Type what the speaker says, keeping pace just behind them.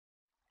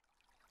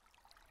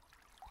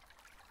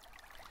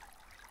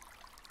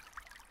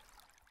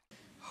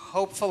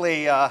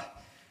Hopefully,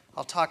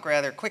 I'll talk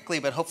rather quickly,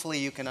 but hopefully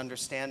you can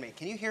understand me.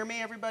 Can you hear me,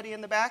 everybody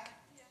in the back?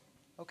 Yeah.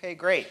 Okay,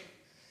 great.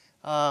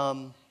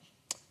 I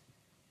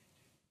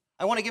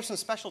want to give some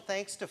special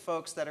thanks to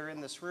folks that are in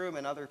this room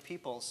and other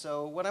people.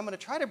 So what I'm going to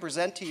try to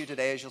present to you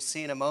today, as you'll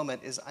see in a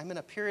moment, is I'm in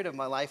a period of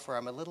my life where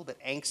I'm a little bit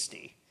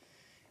angsty.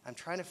 I'm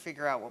trying to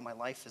figure out what my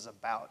life is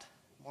about.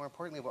 More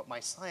importantly, what my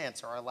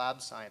science or our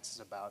lab science is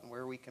about and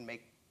where we can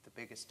make the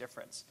biggest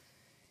difference.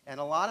 And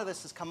a lot of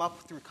this has come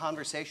up through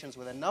conversations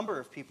with a number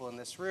of people in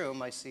this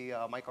room. I see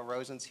Michael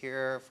Rosen's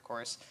here, of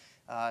course.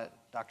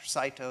 Dr.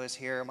 Saito is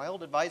here. My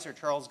old advisor,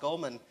 Charles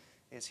Goldman,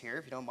 is here,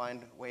 if you don't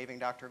mind waving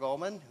Dr.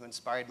 Goldman, who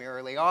inspired me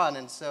early on.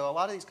 And so a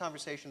lot of these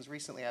conversations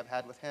recently I've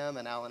had with him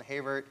and Alan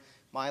Havert,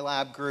 my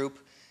lab group,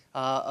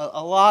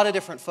 a lot of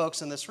different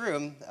folks in this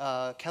room,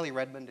 Kelly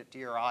Redmond at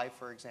DRI,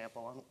 for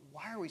example, on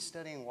why are we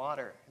studying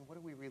water and what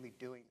are we really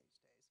doing?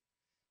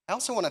 I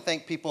also want to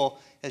thank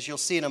people, as you'll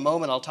see in a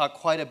moment, I'll talk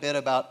quite a bit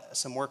about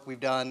some work we've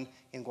done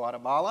in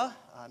Guatemala.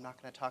 I'm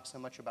not going to talk so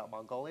much about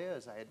Mongolia,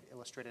 as I had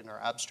illustrated in our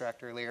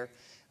abstract earlier.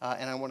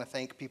 And I want to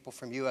thank people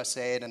from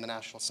USAID and the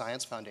National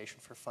Science Foundation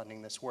for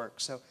funding this work.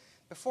 So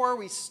before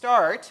we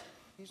start,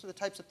 these are the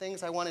types of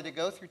things I wanted to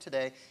go through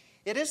today.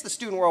 It is the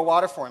Student World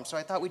Water Forum, so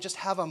I thought we'd just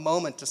have a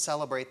moment to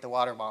celebrate the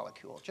water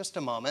molecule, just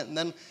a moment. And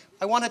then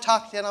I want to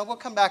talk to you, and we'll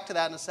come back to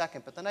that in a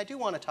second, but then I do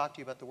want to talk to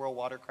you about the world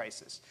water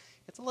crisis.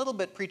 It's a little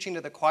bit preaching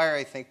to the choir,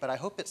 I think, but I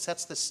hope it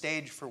sets the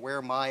stage for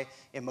where my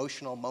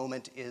emotional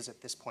moment is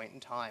at this point in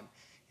time,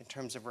 in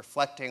terms of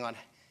reflecting on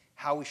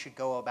how we should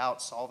go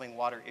about solving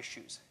water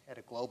issues at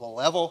a global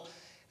level,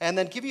 and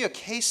then give you a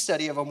case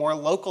study of a more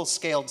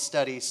local-scaled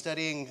study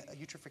studying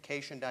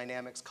eutrophication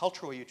dynamics,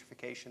 cultural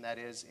eutrophication, that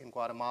is, in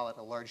Guatemala at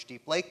a large,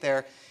 deep lake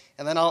there.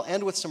 And then I'll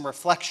end with some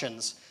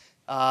reflections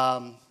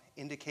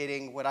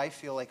indicating what I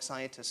feel like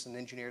scientists and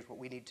engineers, what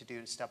we need to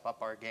do to step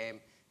up our game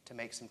to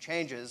make some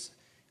changes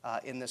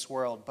in this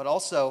world, but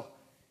also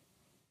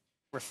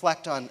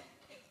reflect on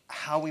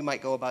how we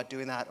might go about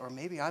doing that, or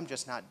maybe I'm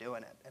just not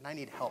doing it, and I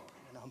need help.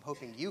 I'm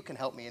hoping you can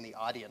help me in the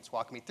audience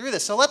walk me through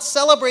this. So let's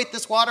celebrate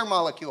this water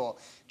molecule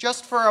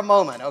just for a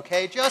moment,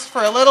 okay? Just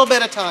for a little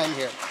bit of time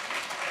here.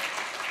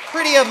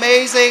 Pretty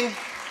amazing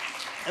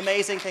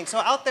thing. So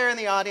out there in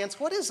the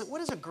audience, what is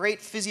a great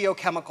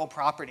physiochemical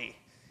property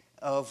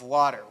of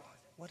water?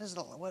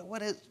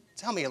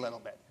 Tell me a little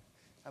bit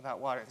about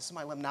water. This is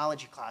my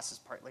limnology classes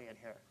partly in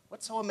here.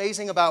 What's so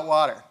amazing about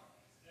water?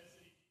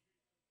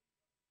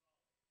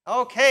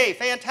 Okay,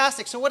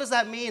 fantastic. So what does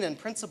that mean in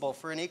principle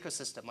for an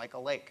ecosystem like a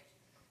lake?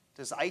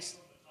 Does ice?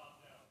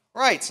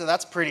 Right, so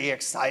that's pretty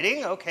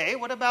exciting. Okay,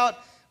 what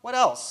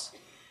else?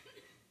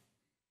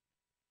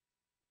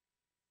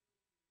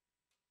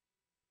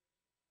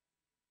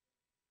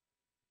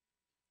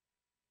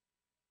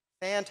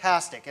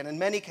 Fantastic, and in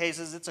many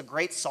cases it's a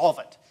great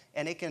solvent,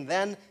 and it can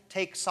then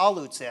take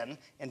solutes in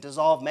and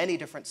dissolve many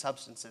different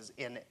substances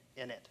in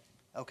it,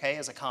 okay,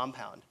 as a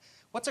compound.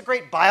 What's a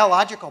great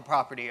biological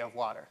property of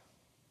water?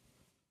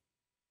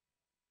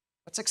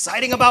 What's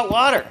exciting about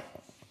water?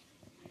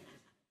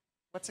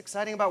 What's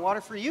exciting about water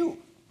for you?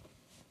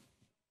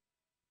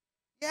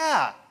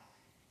 Yeah,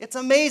 it's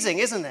amazing,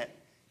 isn't it?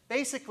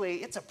 Basically,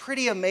 it's a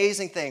pretty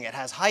amazing thing. It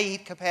has high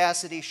heat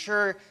capacity.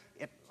 Sure,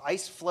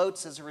 ice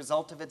floats as a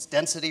result of its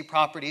density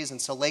properties, and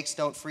so lakes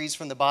don't freeze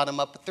from the bottom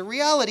up. But the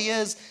reality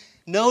is,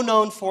 no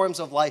known forms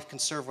of life can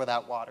survive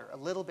without water. A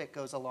little bit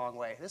goes a long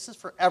way. This is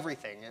for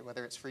everything,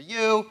 whether it's for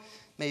you,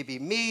 maybe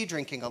me,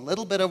 drinking a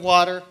little bit of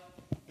water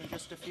in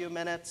just a few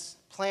minutes,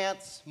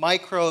 plants,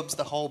 microbes,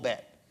 the whole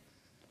bit.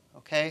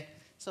 Okay?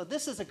 So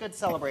this is a good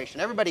celebration.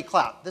 Everybody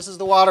clap. This is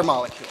the water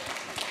molecule.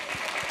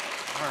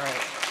 All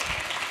right.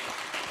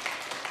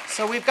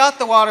 So we've got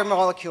the water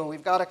molecule,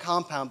 we've got a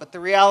compound, but the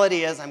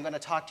reality is I'm going to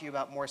talk to you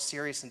about more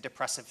serious and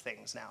depressive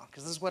things now,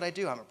 because this is what I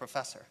do. I'm a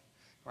professor.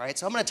 Right?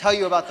 So I'm going to tell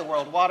you about the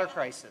world water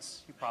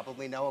crisis. You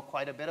probably know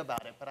quite a bit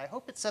about it, but I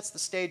hope it sets the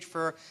stage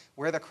for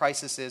where the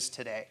crisis is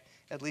today.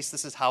 At least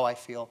this is how I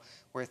feel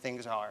where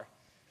things are.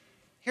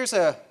 Here's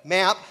a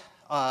map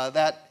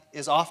that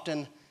is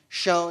often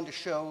shown to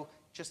show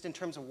just in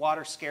terms of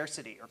water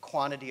scarcity or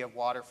quantity of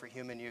water for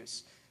human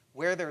use,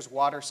 where there's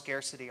water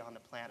scarcity on the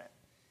planet.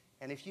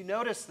 And if you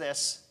notice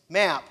this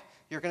map,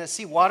 you're going to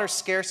see water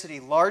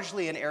scarcity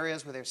largely in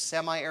areas where there's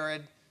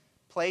semi-arid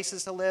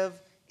places to live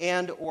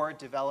and or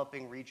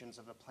developing regions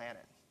of the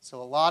planet.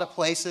 So a lot of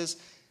places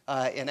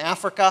in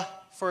Africa,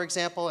 for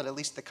example, at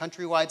least the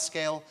countrywide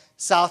scale,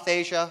 South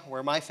Asia,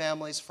 where my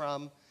family's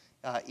from,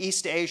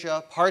 East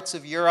Asia, parts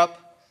of Europe,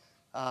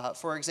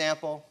 for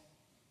example,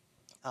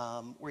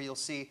 where you'll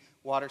see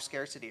water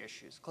scarcity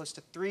issues. Close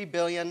to 3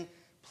 billion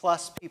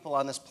plus people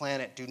on this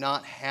planet do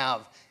not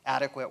have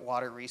adequate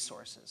water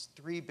resources.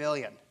 3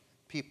 billion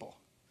people.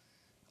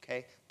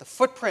 Okay? The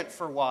footprint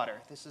for water.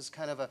 This is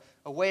kind of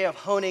a way of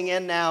honing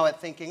in now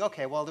at thinking,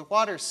 okay, well, the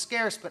water's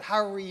scarce, but how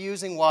are we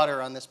using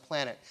water on this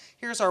planet?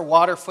 Here's our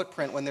water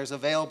footprint when there's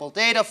available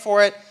data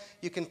for it.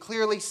 You can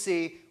clearly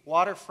see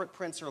water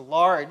footprints are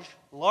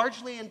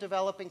largely in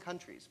developing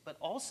countries, but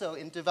also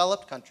in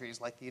developed countries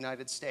like the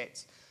United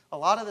States. A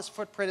lot of this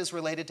footprint is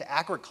related to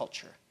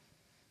agriculture.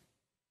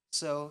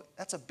 So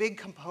that's a big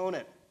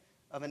component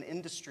of an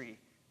industry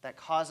that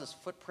causes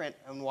footprint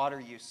and water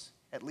use,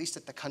 at least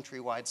at the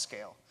countrywide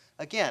scale.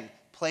 Again,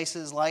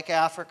 places like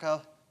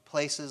Africa,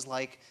 places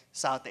like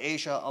South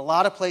Asia, a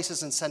lot of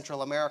places in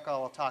Central America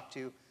I'll talk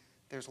to,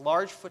 there's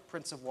large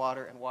footprints of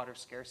water and water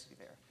scarcity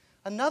there.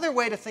 Another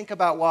way to think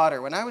about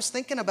water, when I was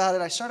thinking about it,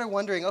 I started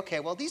wondering,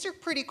 okay, well, these are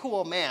pretty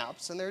cool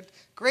maps, and they're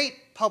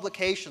great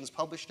publications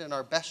published in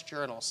our best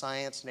journals,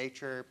 Science,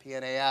 Nature,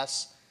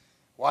 PNAS,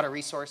 Water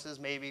Resources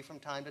maybe from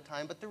time to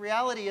time, but the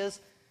reality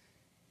is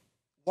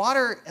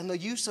water and the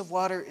use of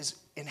water is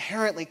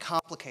inherently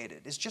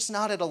complicated. It's just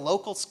not at a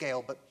local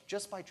scale, but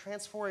just by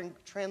transferring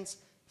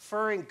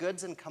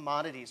goods and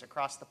commodities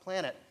across the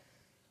planet,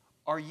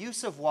 our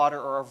use of water,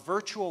 or our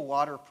virtual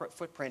water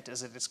footprint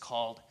as it is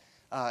called,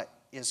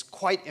 is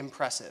quite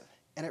impressive,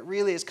 and it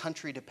really is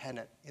country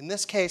dependent. In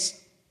this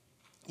case,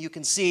 you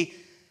can see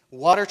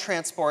water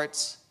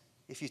transports,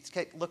 if you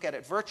look at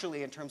it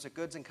virtually in terms of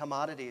goods and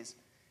commodities,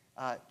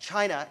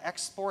 China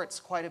exports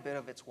quite a bit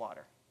of its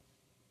water.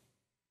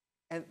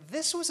 And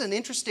this was an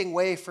interesting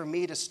way for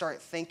me to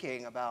start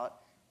thinking about,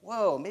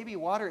 whoa, maybe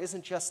water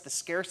isn't just the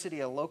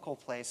scarcity of a local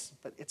place,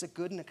 but it's a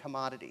good and a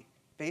commodity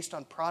based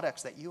on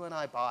products that you and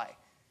I buy,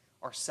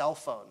 our cell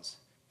phones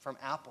from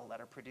Apple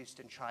that are produced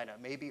in China,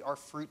 maybe our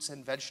fruits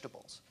and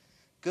vegetables,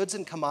 goods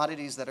and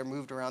commodities that are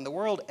moved around the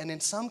world, and in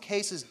some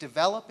cases,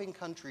 developing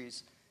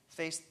countries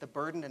face the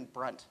burden and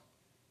brunt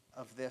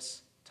of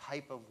this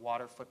type of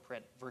water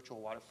footprint,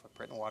 virtual water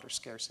footprint and water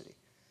scarcity.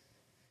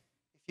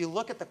 If you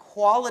look at the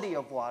quality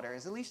of water,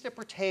 as at least it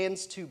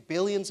pertains to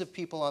billions of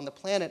people on the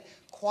planet,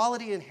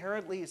 quality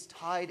inherently is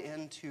tied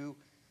into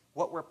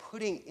what we're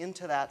putting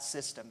into that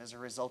system as a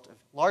result of,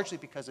 largely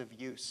because of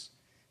use,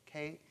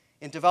 okay?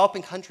 In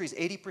developing countries,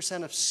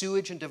 80% of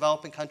sewage in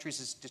developing countries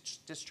is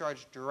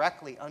discharged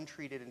directly,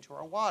 untreated, into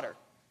our water.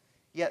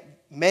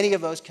 Yet many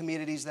of those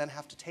communities then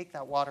have to take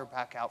that water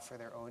back out for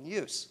their own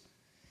use.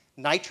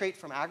 Nitrate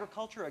from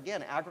agriculture,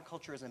 again,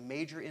 agriculture is a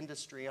major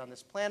industry on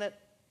this planet,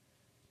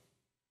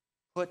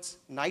 puts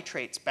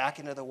nitrates back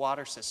into the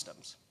water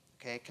systems.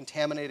 Okay?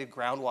 Contaminated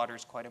groundwater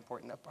is quite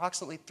important.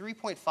 Approximately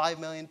 3.5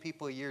 million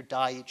people a year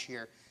die each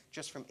year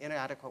just from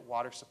inadequate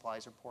water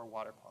supplies or poor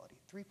water quality.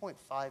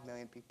 3.5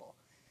 million people.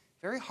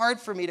 Very hard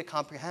for me to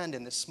comprehend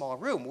in this small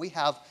room. We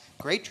have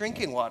great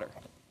drinking water,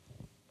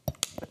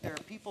 but there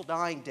are people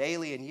dying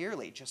daily and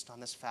yearly just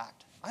on this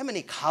fact. I'm an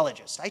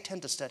ecologist. I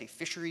tend to study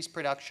fisheries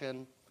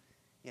production,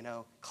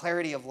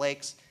 clarity of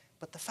lakes,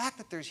 but the fact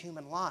that there's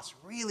human loss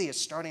really is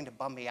starting to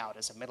bum me out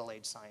as a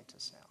middle-aged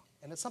scientist now.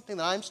 And it's something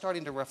that I'm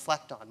starting to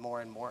reflect on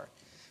more and more.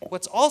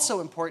 What's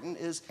also important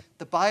is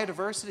the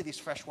biodiversity of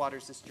these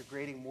freshwaters is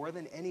degrading more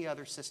than any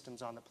other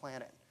systems on the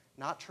planet.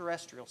 Not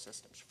terrestrial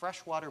systems.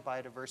 Freshwater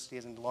biodiversity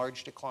is in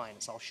large decline,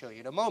 as I'll show you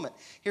in a moment.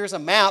 Here's a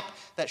map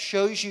that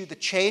shows you the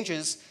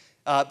changes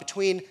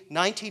between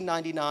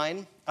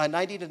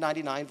 1990 to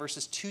 99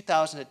 versus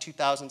 2000 to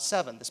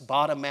 2007, this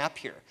bottom map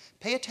here.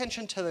 Pay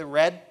attention to the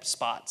red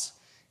spots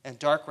and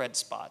dark red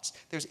spots.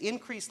 There's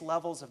increased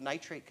levels of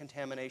nitrate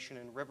contamination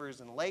in rivers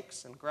and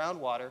lakes and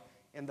groundwater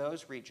in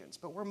those regions.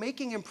 But we're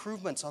making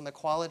improvements on the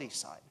quality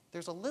side.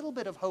 There's a little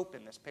bit of hope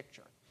in this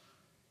picture.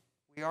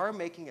 We are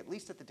making, at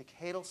least at the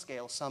decadal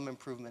scale, some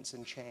improvements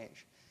and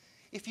change.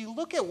 If you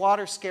look at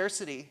water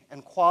scarcity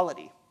and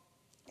quality,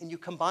 and you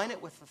combine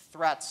it with the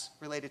threats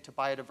related to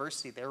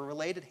biodiversity, they're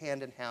related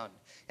hand in hand,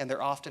 and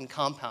they're often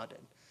compounded.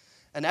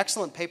 An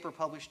excellent paper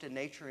published in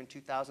Nature in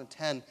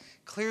 2010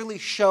 clearly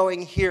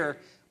showing here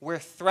where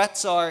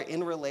threats are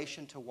in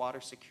relation to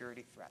water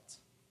security threats.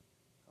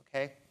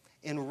 Okay?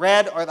 In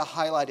red are the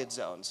highlighted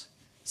zones.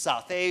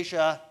 South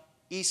Asia,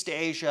 East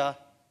Asia,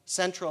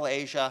 Central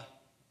Asia,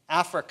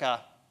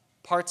 Africa,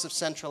 parts of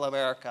Central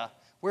America.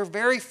 We're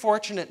very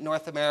fortunate in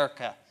North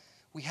America.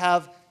 We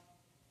have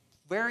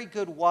very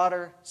good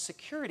water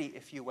security,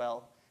 if you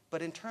will,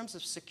 but in terms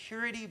of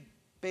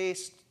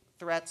security-based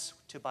threats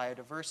to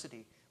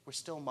biodiversity, we're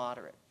still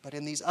moderate. But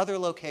in these other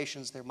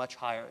locations, they're much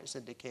higher, as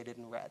indicated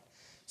in red.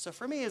 So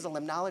for me, as a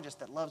limnologist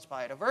that loves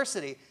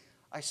biodiversity,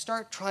 I'm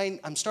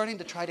starting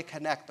to try to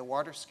connect the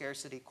water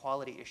scarcity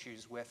quality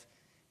issues with,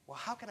 well,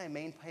 how can I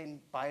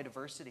maintain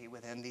biodiversity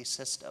within these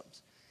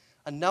systems?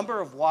 A number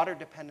of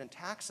water-dependent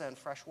taxa in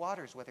fresh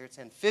waters, whether it's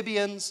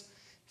amphibians,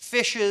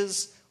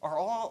 fishes, are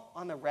all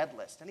on the red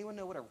list. Anyone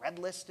know what a red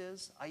list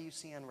is?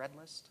 IUCN red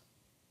list?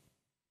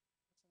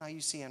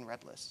 IUCN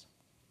red list.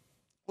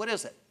 What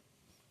is it?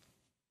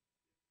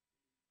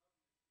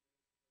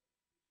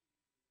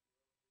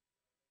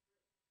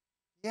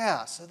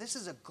 Yeah, so this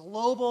is a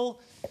global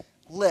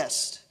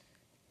list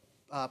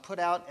put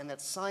out, and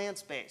that's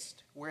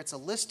science-based, where it's a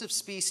list of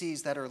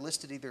species that are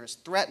listed either as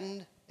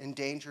threatened,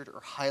 endangered,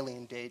 or highly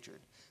endangered.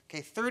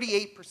 Okay,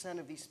 38%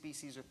 of these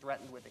species are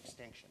threatened with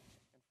extinction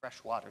in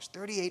fresh waters.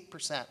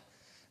 38%.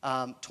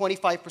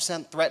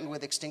 25% threatened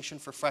with extinction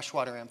for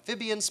freshwater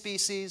amphibian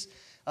species.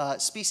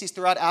 Species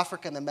throughout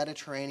Africa and the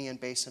Mediterranean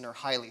basin are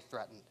highly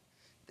threatened.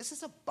 This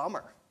is a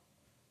bummer.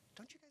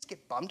 Don't you guys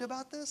get bummed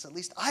about this? At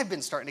least I've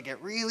been starting to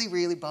get really,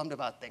 really bummed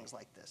about things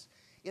like this.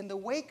 In the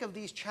wake of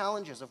these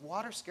challenges of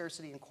water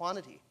scarcity and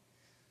quantity,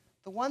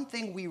 the one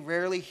thing we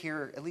rarely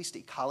hear, at least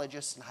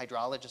ecologists and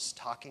hydrologists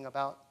talking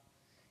about,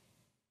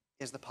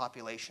 is the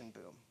population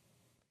boom.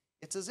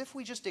 It's as if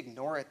we just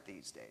ignore it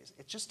these days.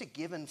 It's just a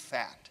given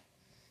fact.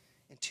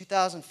 In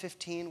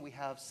 2015, we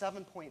have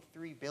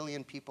 7.3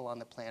 billion people on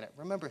the planet.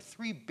 Remember,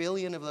 3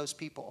 billion of those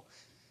people,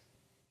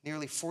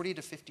 nearly 40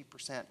 to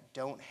 50%,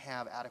 don't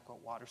have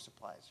adequate water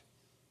supplies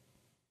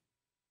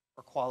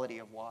or quality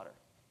of water.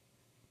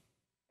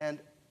 And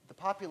the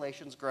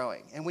population's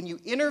growing. And when you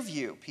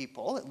interview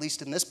people, at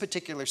least in this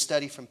particular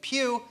study from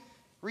Pew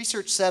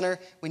Research Center,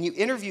 when you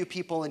interview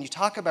people and you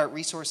talk about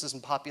resources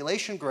and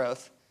population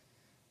growth,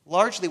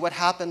 largely what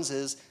happens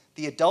is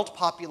the adult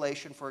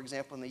population, for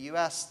example, in the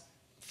US,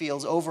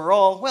 feels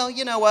overall, well,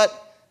 you know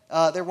what?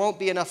 There won't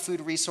be enough food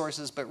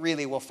resources, but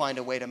really we'll find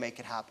a way to make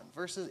it happen.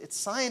 Versus it's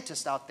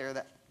scientists out there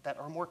that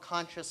are more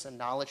conscious and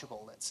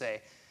knowledgeable that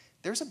say,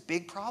 there's a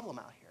big problem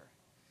out here.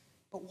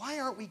 But why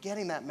aren't we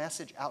getting that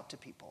message out to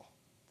people?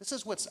 This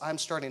is what I'm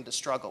starting to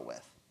struggle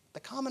with. The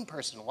common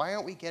person, why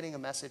aren't we getting a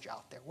message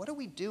out there? What are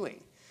we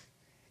doing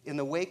in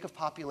the wake of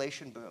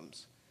population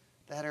booms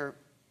that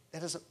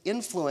is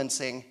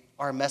influencing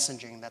our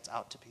messaging that's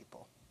out to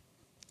people?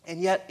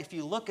 And yet, if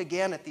you look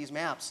again at these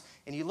maps,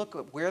 and you look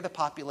at where the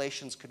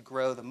populations could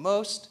grow the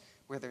most,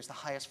 where there's the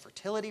highest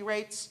fertility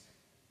rates,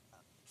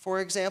 for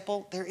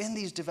example, they're in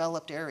these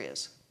developed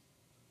areas.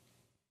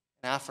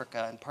 In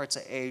Africa, in parts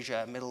of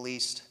Asia, Middle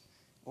East,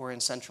 or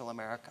in Central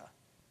America.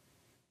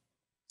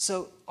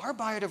 So our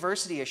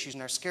biodiversity issues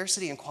and our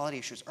scarcity and quality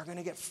issues are going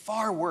to get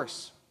far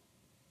worse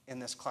in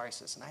this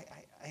crisis.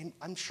 And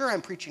I'm sure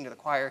I'm preaching to the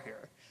choir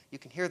here. You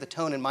can hear the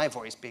tone in my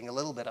voice being a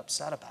little bit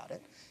upset about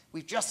it.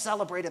 We've just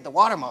celebrated the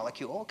water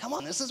molecule. Come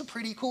on, this is a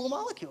pretty cool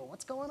molecule.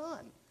 What's going on?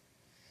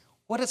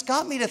 What it's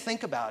got me to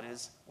think about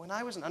is when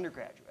I was an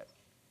undergraduate,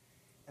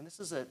 and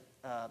this is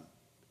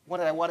what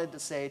I wanted to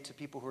say to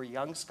people who are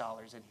young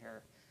scholars in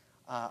here.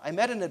 I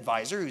met an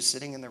advisor who's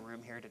sitting in the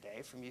room here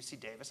today from UC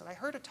Davis, and I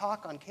heard a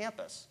talk on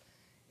campus.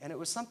 And it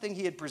was something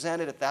he had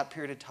presented at that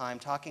period of time,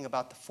 talking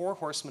about the 4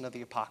 horsemen of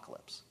the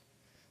apocalypse.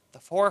 The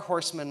 4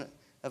 horsemen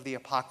of the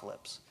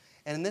apocalypse.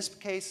 And in this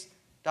case,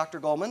 Dr.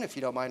 Goldman, if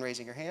you don't mind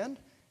raising your hand,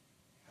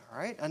 all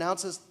right,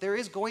 announces there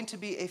is going to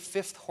be a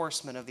 5th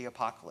horseman of the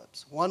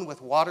apocalypse, one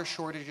with water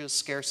shortages,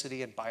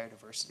 scarcity, and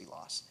biodiversity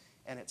loss.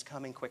 And it's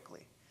coming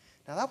quickly.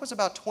 Now, that was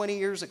about 20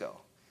 years ago.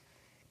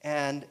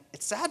 And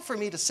it's sad for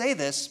me to say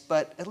this,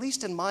 but at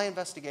least in my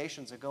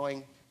investigations of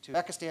going to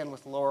Uzbekistan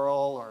with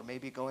Laurel, or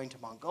maybe going to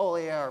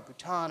Mongolia, or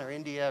Bhutan, or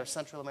India, or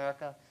Central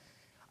America,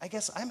 I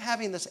guess I'm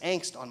having this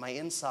angst on my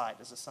inside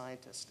as a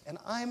scientist. And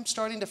I'm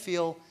starting to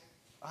feel,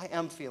 I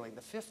am feeling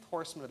the 5th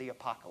horseman of the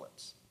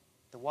apocalypse.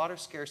 The water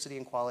scarcity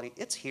and quality,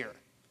 it's here.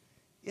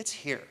 It's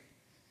here.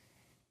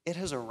 It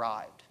has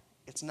arrived.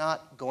 It's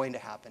not going to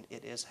happen.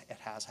 It has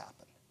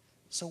happened.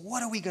 So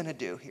what are we going to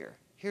do here?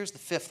 Here's the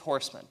 5th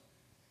horseman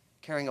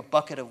carrying a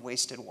bucket of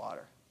wasted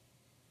water.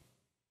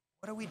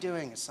 What are we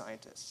doing as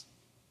scientists?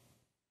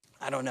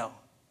 I don't know.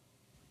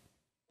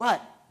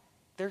 But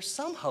there's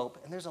some hope,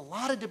 and there's a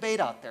lot of debate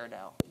out there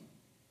now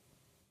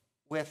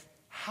with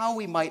how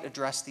we might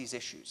address these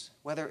issues,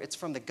 whether it's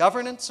from the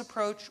governance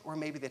approach or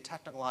maybe the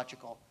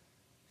technological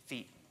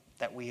feat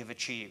that we have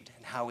achieved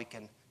and how we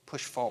can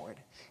push forward.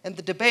 And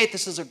the debate,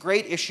 this is a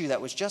great issue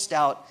that was just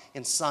out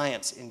in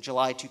Science in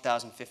July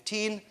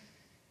 2015,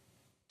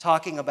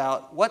 talking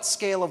about what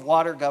scale of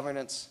water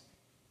governance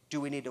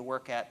do we need to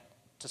work at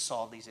to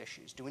solve these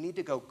issues. Do we need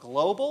to go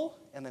global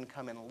and then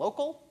come in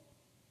local?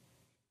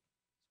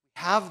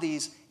 We have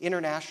these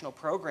international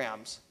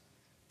programs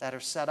that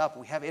are set up.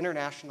 We have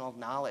international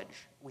knowledge.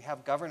 We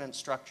have governance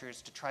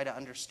structures to try to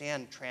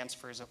understand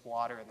transfers of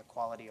water and the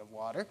quality of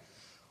water.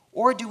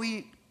 Or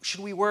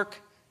should we work,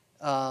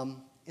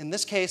 in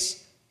this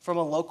case, from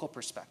a local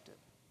perspective?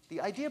 The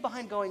idea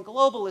behind going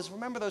global is,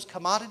 remember those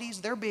commodities?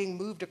 They're being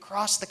moved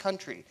across the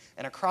country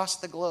and across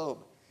the globe.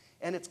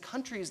 And its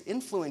countries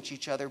influence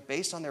each other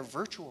based on their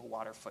virtual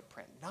water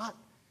footprint, not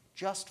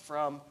just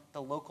from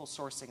the local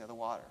sourcing of the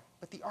water.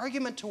 But the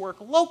argument to work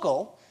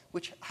local,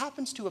 which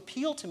happens to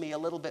appeal to me a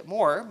little bit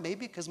more,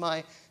 maybe because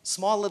my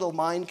small little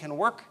mind can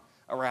work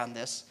around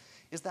this,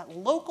 is that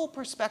local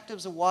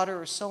perspectives of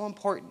water are so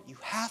important. You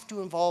have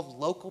to involve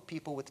local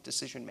people with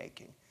decision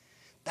making.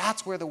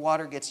 That's where the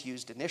water gets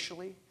used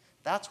initially.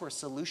 That's where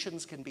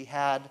solutions can be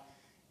had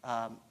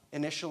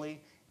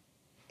initially.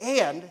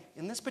 And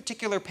in this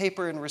particular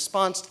paper, in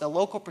response to the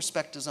local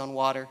perspectives on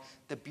water,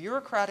 the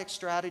bureaucratic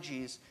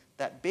strategies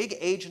that big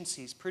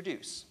agencies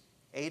produce,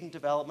 aid and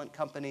development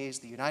companies,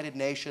 the United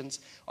Nations,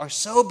 are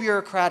so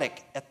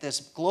bureaucratic at this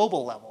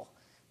global level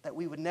that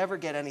we would never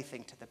get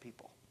anything to the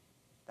people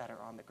that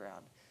are on the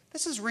ground.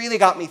 This has really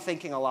got me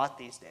thinking a lot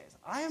these days.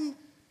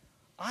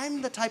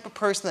 I'm the type of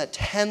person that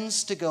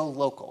tends to go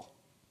local.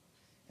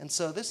 And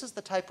so this is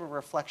the type of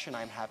reflection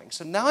I'm having.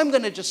 So now I'm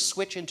going to just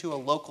switch into a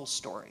local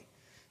story,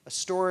 a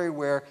story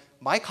where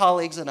my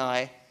colleagues and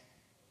I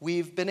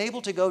we've been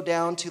able to go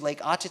down to Lake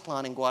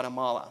Atitlan in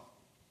Guatemala,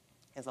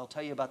 as I'll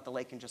tell you about the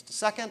lake in just a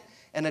second,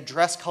 and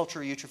address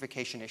cultural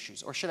eutrophication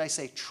issues, or should I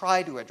say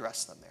try to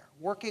address them there,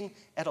 working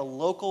at a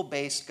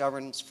local-based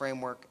governance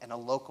framework and a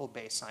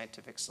local-based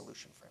scientific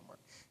solution framework.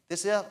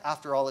 This,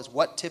 after all, is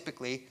what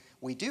typically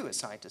we do as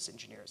scientists,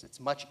 engineers. It's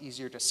much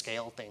easier to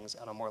scale things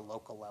on a more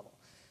local level.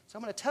 So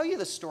I'm going to tell you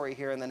the story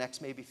here in the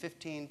next maybe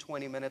 15,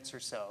 20 minutes or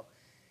so,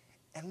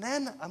 and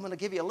then I'm going to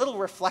give you a little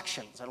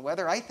reflections on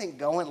whether I think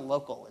going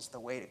local is the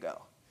way to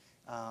go,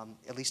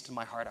 at least in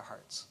my heart of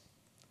hearts.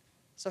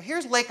 So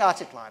here's Lake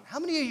Atitlan. How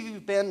many of you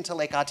have been to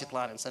Lake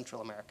Atitlan in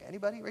Central America?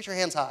 Anybody? Raise your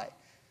hands high.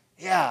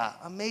 Yeah,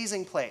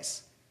 amazing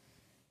place.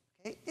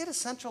 Okay, it is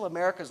Central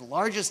America's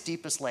largest,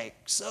 deepest lake.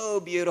 So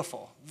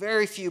beautiful.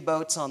 Very few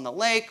boats on the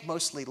lake,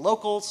 mostly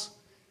locals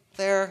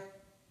there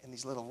in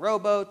these little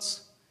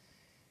rowboats.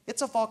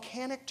 It's a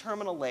volcanic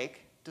terminal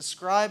lake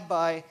described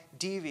by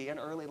Devey, an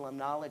early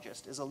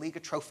limnologist, as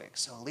oligotrophic.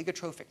 So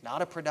oligotrophic,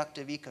 not a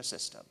productive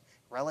ecosystem,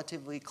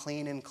 relatively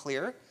clean and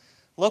clear.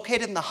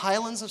 Located in the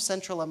highlands of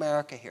Central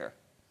America here,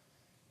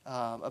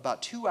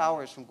 about 2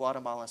 hours from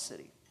Guatemala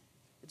City.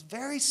 It's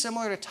very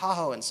similar to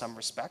Tahoe in some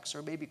respects,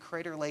 or maybe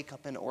Crater Lake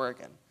up in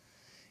Oregon.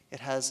 It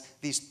has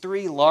these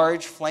 3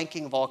 large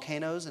flanking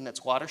volcanoes in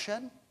its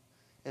watershed.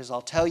 As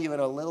I'll tell you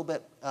in a little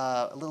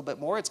bit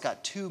more, it's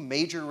got 2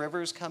 major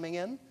rivers coming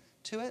in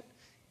to it.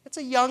 It's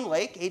a young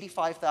lake,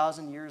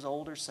 85,000 years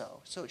old or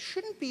so, so it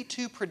shouldn't be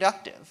too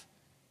productive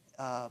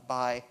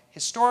by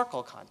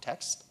historical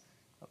context,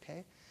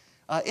 okay?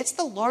 It's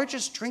the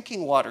largest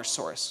drinking water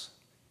source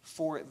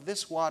for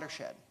this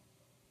watershed,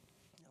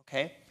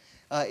 okay?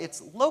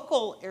 Its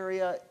local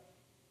area,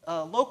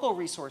 local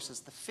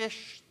resources, the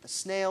fish, the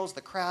snails, the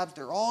crabs,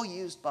 they're all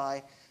used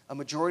by a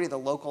majority of the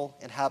local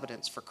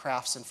inhabitants for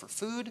crafts and for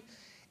food,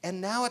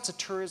 and now it's a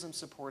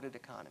tourism-supported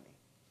economy.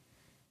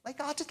 Lake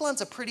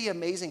Atitlan's a pretty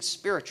amazing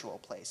spiritual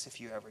place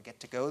if you ever get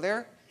to go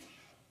there.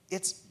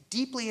 It's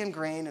deeply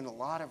ingrained in a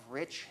lot of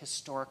rich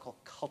historical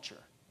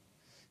culture.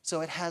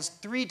 So it has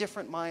 3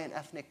 different Mayan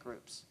ethnic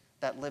groups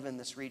that live in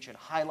this region,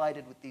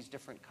 highlighted with these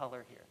different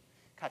colors here.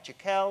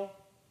 Cachiquel,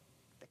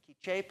 the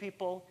Quiche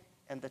people,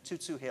 and the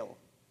Tutsuhil.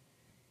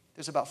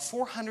 There's about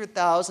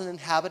 400,000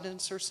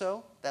 inhabitants or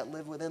so that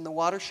live within the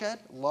watershed,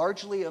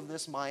 largely of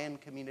this Mayan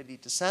community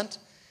descent.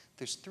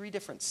 There's 3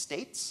 different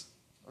states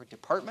or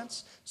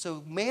departments.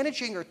 So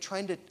managing or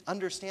trying to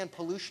understand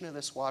pollution of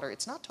this water,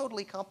 it's not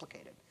totally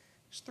complicated.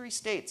 There's 3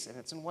 states, and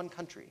it's in one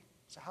country.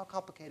 So how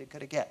complicated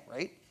could it get,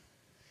 right?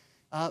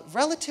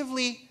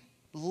 Relatively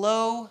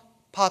low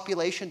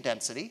population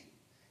density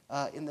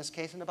in this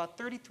case, and about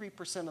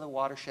 33% of the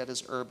watershed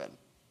is urban.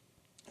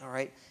 All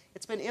right?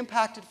 It's been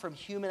impacted from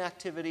human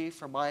activity,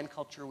 from Mayan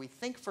culture, we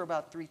think for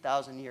about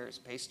 3,000 years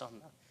based on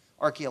the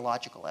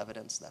archaeological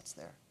evidence that's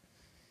there.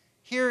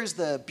 Here's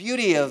the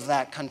beauty of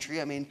that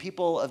country. I mean,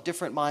 people of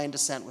different Mayan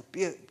descent with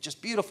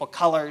just beautiful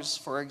colors,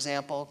 for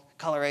example,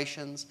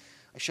 colorations.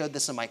 I showed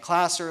this in my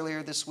class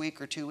earlier this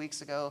week or 2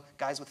 weeks ago.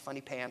 Guys with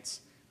funny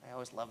pants. I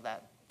always love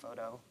that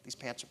photo. These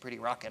pants are pretty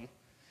rockin'.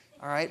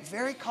 All right,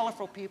 very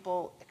colorful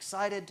people,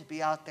 excited to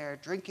be out there,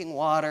 drinking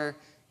water,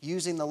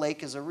 using the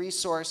lake as a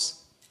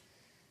resource.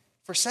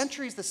 For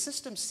centuries, the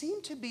system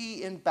seemed to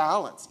be in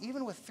balance.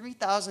 Even with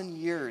 3,000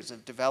 years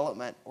of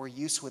development or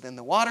use within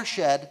the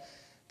watershed,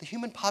 the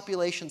human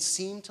population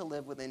seemed to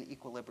live within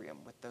equilibrium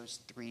with those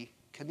 3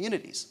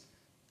 communities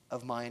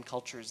of Mayan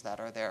cultures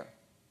that are there.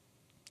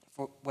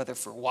 Whether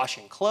for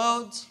washing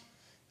clothes,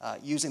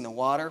 using the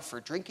water for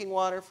drinking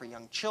water for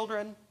young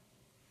children.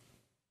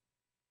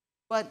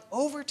 But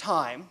over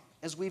time,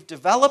 as we've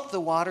developed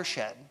the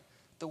watershed,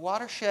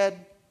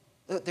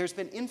 there's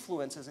been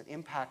influences and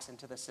impacts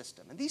into the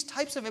system. And these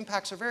types of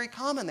impacts are very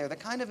common there, the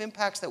kind of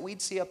impacts that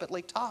we'd see up at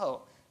Lake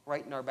Tahoe,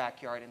 right in our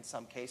backyard in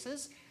some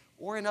cases,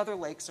 or in other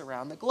lakes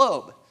around the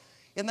globe.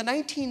 In the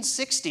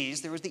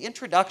 1960s, there was the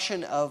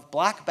introduction of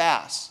black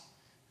bass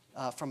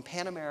from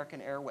Pan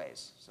American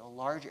Airways, so a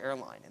large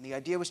airline. And the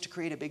idea was to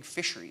create a big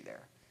fishery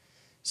there.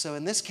 So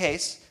in this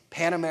case,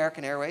 Pan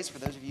American Airways, for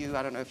those of you,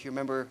 I don't know if you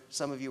remember,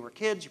 some of you were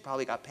kids, you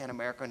probably got Pan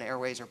American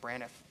Airways or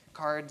Braniff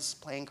cards,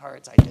 playing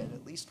cards. I did,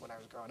 at least when I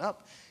was growing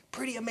up.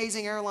 Pretty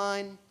amazing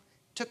airline,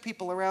 took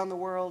people around the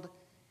world,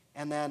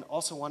 and then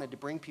also wanted to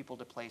bring people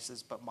to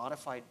places, but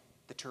modified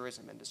the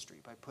tourism industry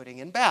by putting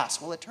in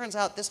bass. Well, it turns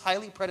out this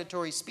highly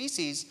predatory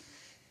species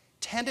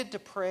tended to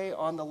prey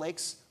on the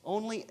lake's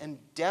only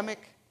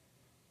endemic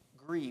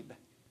grebe,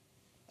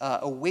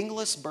 a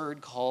wingless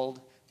bird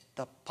called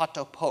the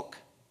patopok.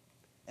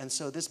 And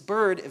so this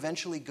bird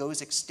eventually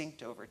goes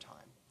extinct over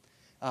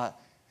time.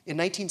 In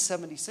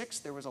 1976,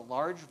 there was a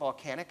large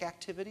volcanic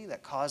activity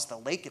that caused the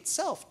lake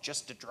itself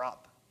just to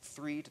drop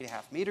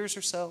 3.5 meters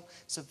or so.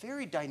 It's a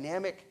very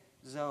dynamic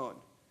zone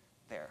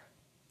there.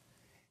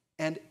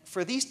 And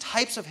for these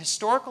types of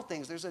historical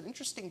things, there's an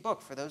interesting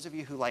book for those of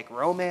you who like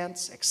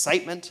romance,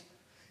 excitement,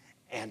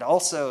 and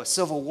also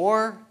Civil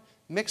War,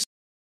 mixed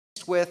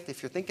with,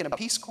 if you're thinking about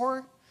Peace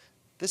Corps,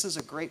 this is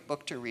a great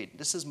book to read.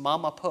 This is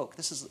Mama Poke.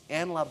 This is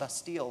Anne La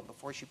Bastille,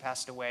 before she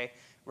passed away,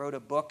 wrote a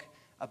book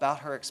about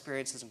her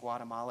experiences in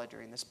Guatemala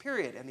during this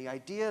period, and the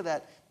idea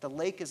that the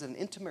lake is an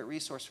intimate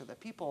resource for the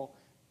people,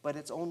 but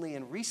it's only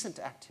in recent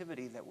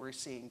activity that we're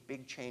seeing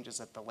big changes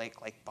at the lake,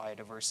 like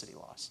biodiversity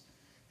loss.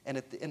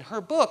 And in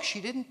her book,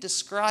 she didn't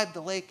describe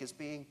the lake as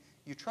being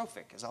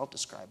eutrophic, as I'll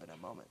describe in a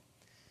moment.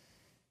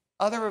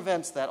 Other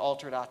events that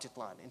altered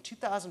Atitlan. In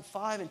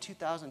 2005 and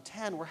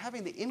 2010, we're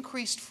having the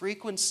increased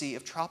frequency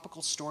of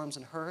tropical storms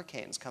and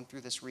hurricanes come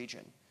through this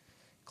region.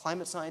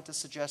 Climate scientists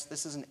suggest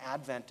this is an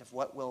advent of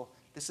what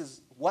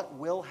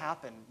will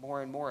happen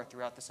more and more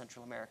throughout the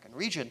Central American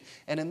region,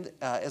 and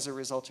as a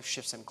result of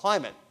shifts in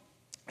climate.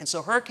 And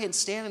so Hurricane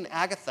Stan and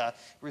Agatha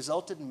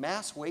resulted in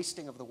mass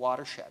wasting of the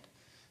watershed.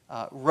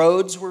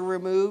 Roads were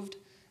removed,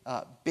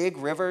 big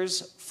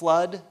rivers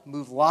flood,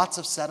 move lots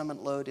of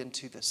sediment load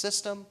into the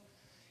system.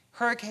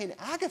 Hurricane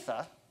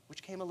Agatha,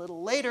 which came a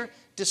little later,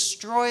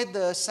 destroyed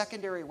the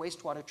secondary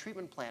wastewater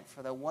treatment plant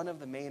for one of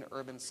the main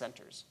urban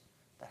centers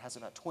that has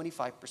about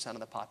 25% of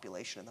the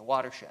population in the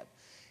watershed.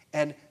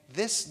 And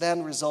this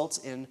then results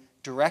in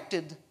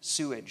directed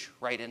sewage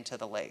right into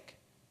the lake.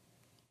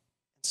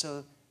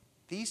 So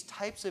these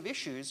types of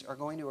issues are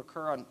going to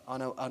occur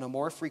on a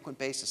more frequent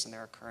basis, and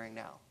they're occurring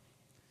now.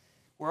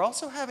 We're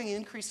also having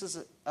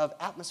increases of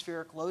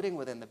atmospheric loading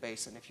within the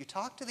basin. If you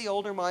talk to the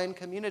older Mayan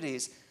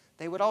communities,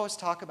 they would always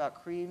talk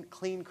about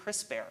clean,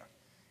 crisp air.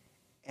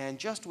 And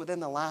just within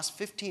the last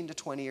 15 to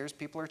 20 years,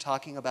 people are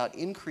talking about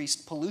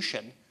increased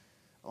pollution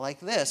like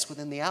this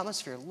within the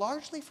atmosphere,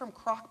 largely from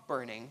crop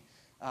burning,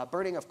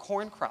 burning of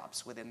corn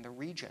crops within the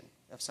region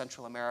of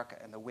Central America,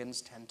 and the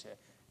winds tend to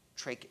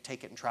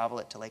take it and travel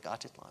it to Lake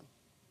Atitlan.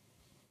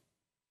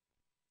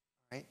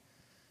 Right?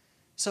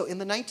 So in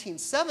the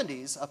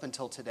 1970s up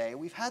until today,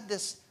 we've had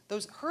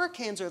those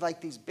hurricanes are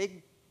like these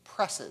big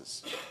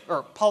presses,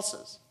 or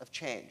pulses of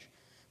change.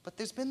 But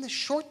there's been this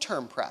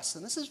short-term press,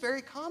 and this is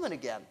very common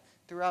again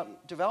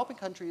throughout developing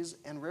countries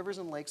and rivers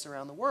and lakes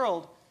around the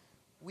world.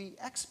 We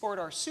export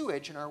our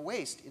sewage and our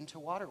waste into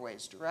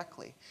waterways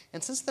directly.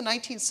 And since the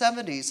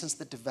 1970s, since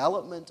the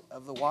development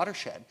of the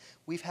watershed,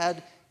 we've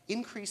had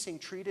increasing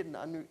treated and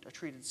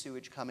untreated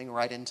sewage coming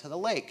right into the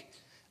lake.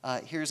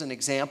 Here's an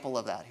example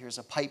of that. Here's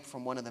a pipe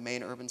from one of the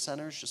main urban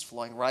centers just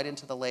flowing right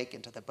into the lake,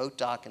 into the boat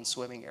dock and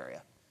swimming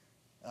area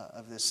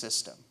of this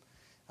system.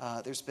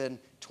 There's been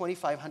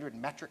 2,500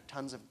 metric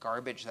tons of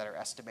garbage that are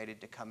estimated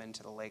to come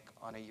into the lake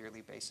on a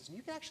yearly basis. And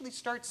you can actually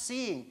start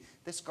seeing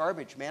this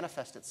garbage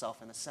manifest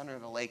itself in the center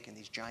of the lake in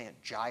these giant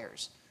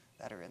gyres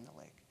that are in the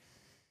lake.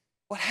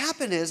 What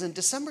happened is, in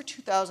December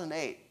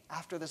 2008,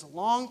 after this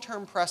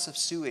long-term press of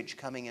sewage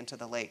coming into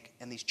the lake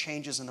and these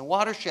changes in the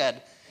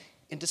watershed,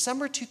 in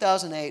December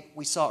 2008,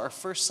 we saw our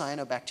first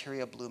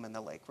cyanobacteria bloom in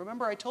the lake.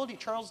 Remember, I told you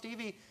Charles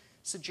Devey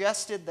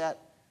suggested that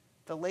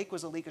the lake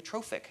was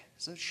oligotrophic,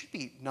 so it should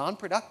be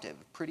non-productive,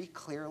 pretty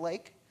clear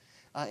lake.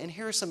 And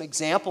here are some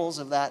examples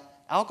of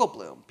that algal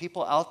bloom.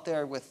 People out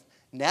there with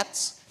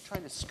nets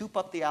trying to scoop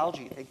up the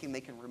algae, thinking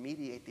they can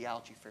remediate the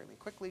algae fairly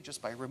quickly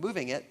just by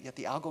removing it, yet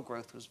the algal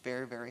growth was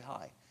very, very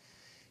high.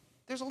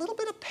 There's a little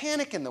bit of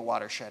panic in the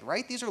watershed,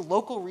 right? These are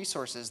local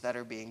resources that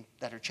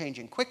are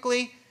changing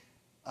quickly.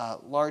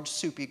 Large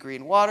soupy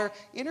green water.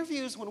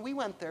 Interviews when we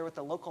went there with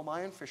the local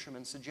Mayan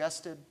fishermen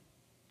suggested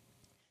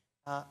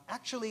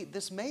actually,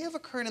 this may have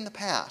occurred in the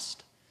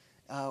past,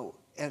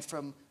 and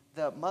from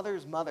the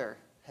mother's mother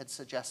had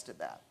suggested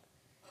that.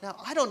 Now,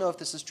 I don't know if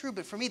this is true,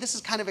 but for me, this is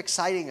kind of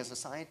exciting as a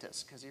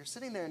scientist, because you're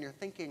sitting there and you're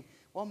thinking,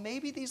 well,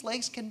 maybe these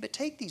lakes can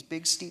take these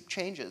big, steep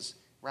changes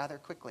rather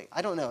quickly.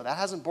 I don't know. That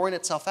hasn't borne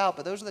itself out,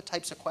 but those are the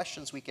types of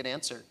questions we can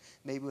answer,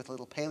 maybe with a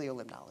little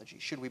paleolimnology.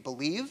 Should we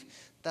believe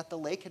that the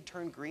lake had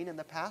turned green in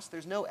the past?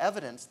 There's no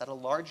evidence that a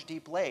large,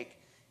 deep lake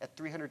at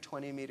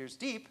 320 meters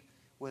deep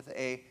with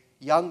a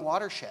young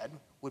watershed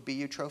would be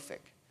eutrophic.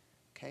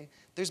 Okay?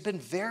 There's been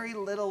very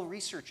little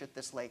research at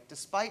this lake.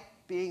 Despite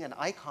being an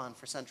icon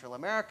for Central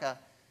America,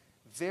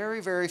 very,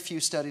 very few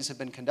studies have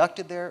been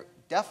conducted there.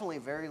 Definitely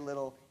very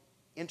little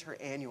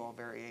interannual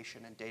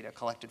variation in data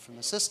collected from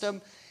the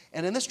system.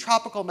 And in this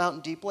tropical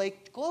mountain deep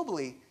lake,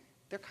 globally,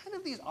 they're kind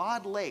of these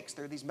odd lakes.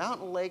 They're these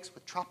mountain lakes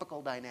with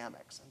tropical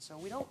dynamics. And so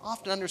we don't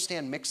often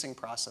understand mixing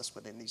process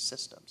within these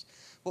systems.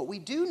 What we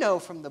do know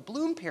from the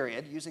bloom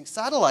period, using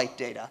satellite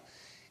data,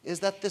 is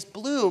that this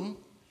bloom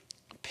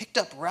picked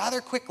up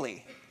rather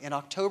quickly in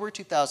October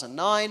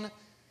 2009.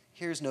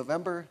 Here's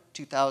November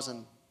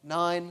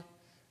 2009.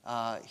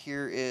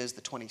 Here is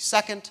the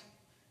 22nd.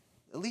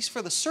 At least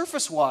for the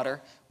surface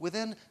water,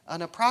 within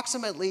an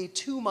approximately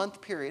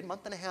 2-month period,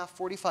 month and a half,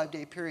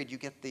 45-day period, you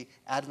get the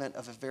advent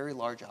of a very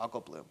large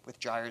algal bloom with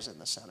gyres in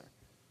the center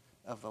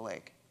of the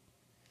lake.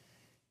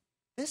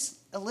 This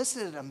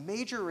elicited a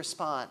major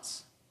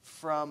response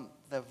from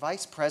the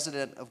vice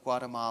president of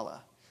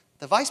Guatemala.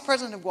 The vice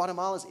president of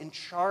Guatemala is in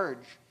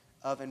charge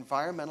of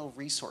environmental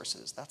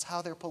resources. That's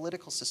how their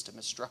political system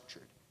is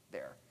structured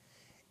there.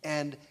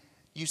 And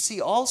you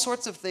see all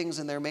sorts of things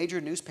in their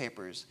major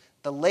newspapers.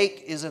 The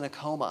lake is in a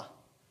coma.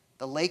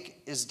 The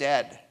lake is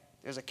dead.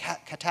 There's a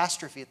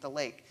catastrophe at the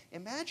lake.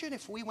 Imagine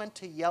if we went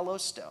to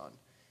Yellowstone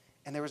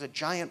and there was a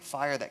giant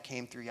fire that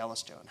came through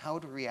Yellowstone. How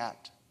would we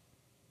react?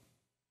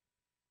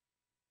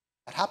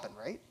 That happened,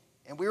 right?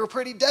 And we were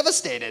pretty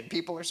devastated.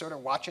 People are sort of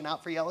watching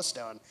out for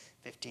Yellowstone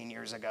 15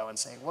 years ago and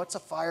saying, what's a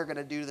fire going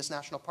to do to this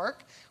national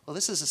park? Well,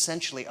 this is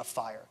essentially a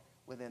fire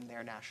within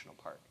their national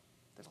park.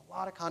 There's a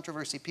lot of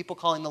controversy, people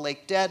calling the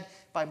lake dead.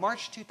 By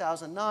March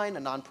 2009, a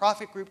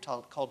nonprofit group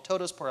called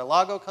Todos por el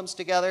Lago comes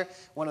together,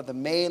 one of the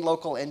main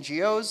local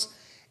NGOs,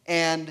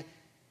 and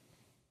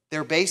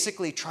they're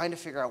basically trying to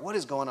figure out what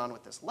is going on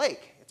with this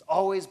lake. It's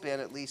always been,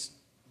 at least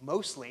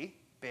mostly,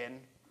 been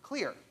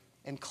clear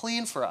and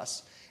clean for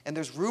us. And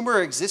there's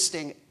rumor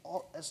existing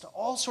as to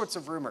all sorts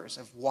of rumors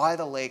of why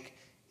the lake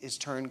is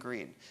turned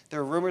green. There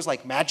are rumors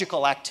like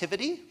magical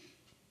activity.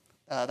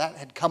 That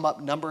had come up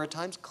a number of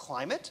times.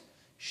 Climate,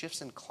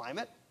 shifts in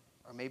climate,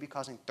 or maybe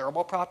causing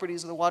thermal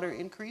properties of the water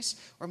increase,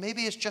 or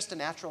maybe it's just a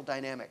natural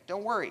dynamic.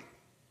 Don't worry,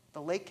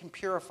 the lake can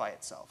purify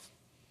itself.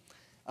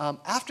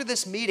 After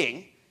this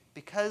meeting,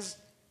 because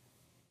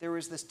there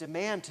was this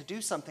demand to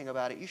do something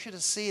about it, you should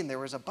have seen there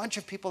was a bunch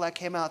of people that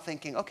came out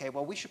thinking, okay,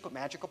 well, we should put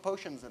magical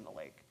potions in the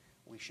lake.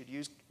 We should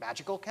use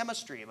magical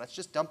chemistry. Let's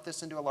just dump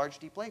this into a large,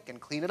 deep lake and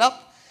clean it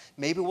up.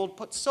 Maybe we'll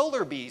put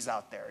solar bees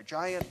out there,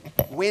 giant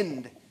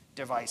wind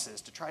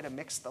devices to try to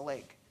mix the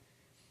lake.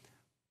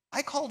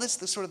 I call this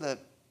the sort of the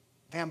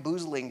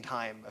bamboozling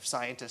time of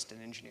scientists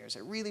and engineers.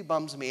 It really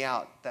bums me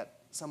out that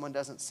someone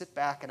doesn't sit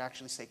back and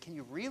actually say, can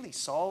you really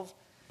solve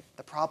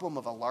the problem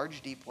of a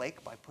large, deep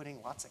lake by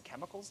putting lots of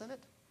chemicals in it?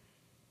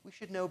 We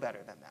should know better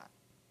than that.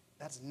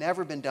 That's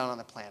never been done on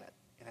the planet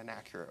in an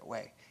accurate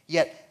way.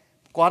 Yet,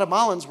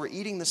 Guatemalans were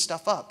eating this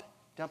stuff up,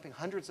 dumping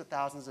hundreds of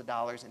thousands of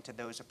dollars into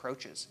those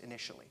approaches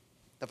initially,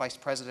 the vice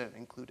president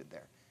included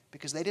there,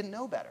 because they didn't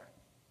know better.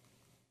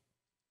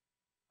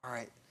 All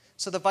right,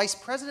 so the vice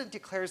president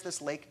declares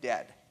this lake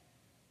dead.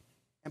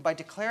 And by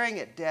declaring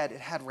it dead, it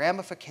had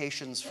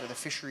ramifications for the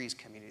fisheries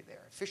community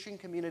there. Fishing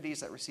communities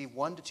that receive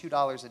 $1 to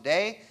 $2 a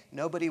day,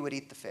 nobody would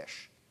eat the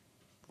fish.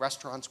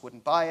 Restaurants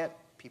wouldn't buy it.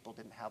 People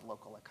didn't have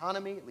local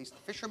economy, at least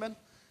the fishermen.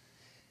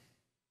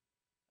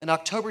 In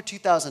October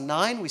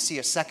 2009, we see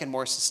a second,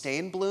 more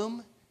sustained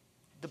bloom.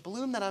 The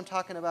bloom that I'm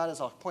talking about,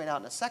 as I'll point out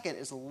in a second,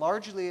 is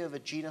largely of a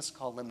genus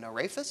called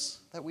Limnorhynchus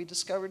that we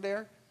discovered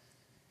there.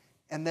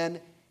 And then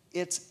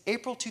it's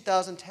April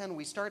 2010,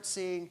 we start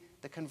seeing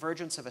the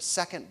convergence of a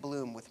second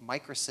bloom with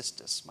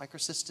microcystis.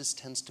 Microcystis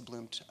tends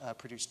to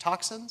produce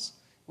toxins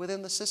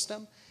within the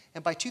system.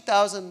 And by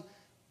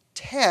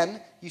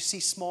 2010, you see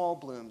small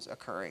blooms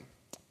occurring.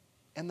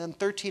 And then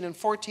 13 and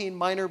 14,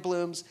 minor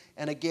blooms,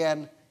 and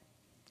again,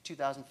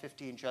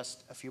 2015,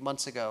 just a few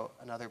months ago,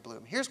 another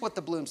bloom. Here's what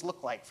the blooms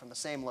look like from the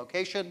same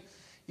location.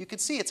 You can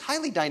see it's a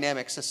highly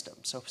dynamic system.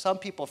 So some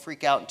people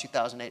freak out in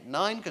 2008 and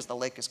 2009 because the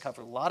lake has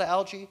covered a lot of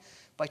algae.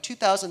 By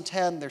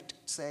 2010, they're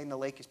saying the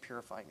lake is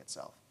purifying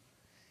itself.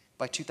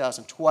 By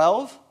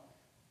 2012,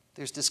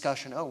 there's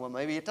discussion, oh, well,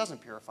 maybe it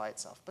doesn't purify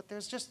itself. But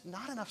there's just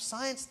not enough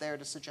science there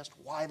to suggest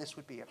why this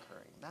would be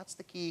occurring. That's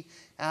the key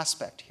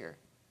aspect here.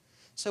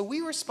 So we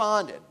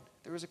responded.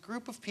 There was a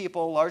group of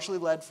people, largely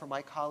led from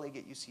my colleague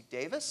at UC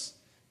Davis,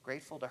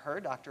 grateful to her,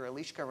 Dr.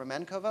 Eliška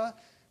Remenkova,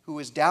 who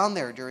was down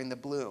there during the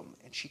bloom.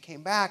 And she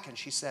came back and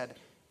she said,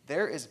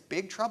 there is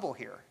big trouble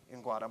here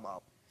in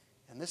Guatemala.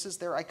 And this is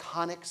their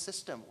iconic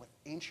system with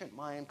ancient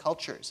Mayan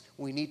cultures.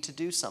 We need to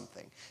do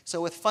something.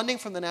 So with funding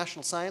from the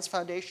National Science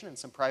Foundation and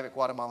some private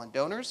Guatemalan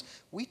donors,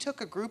 we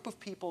took a group of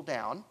people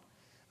down,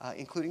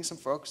 including some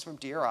folks from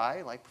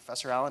DRI, like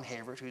Professor Alan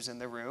Havert, who's in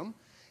the room,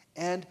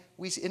 and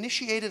we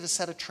initiated a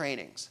set of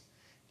trainings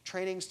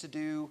to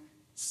do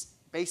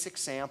basic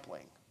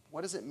sampling.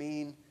 What does it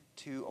mean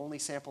to only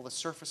sample the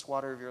surface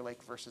water of your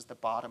lake versus the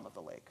bottom of the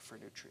lake for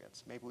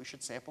nutrients? Maybe we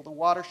should sample the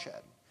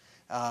watershed.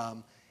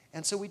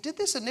 And so we did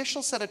this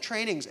initial set of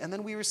trainings, and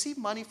then we received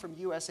money from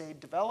USAID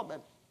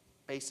Development,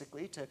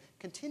 basically, to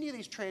continue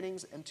these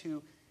trainings and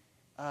to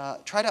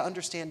try to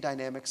understand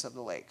dynamics of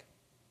the lake.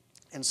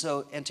 And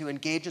to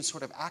engage in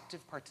sort of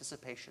active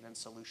participation and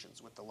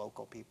solutions with the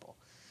local people.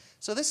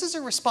 So this is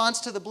a response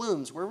to the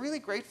blooms. We're really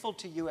grateful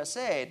to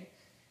USAID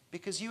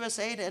because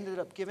USAID ended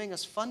up giving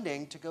us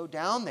funding to go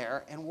down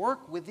there and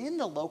work within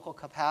the local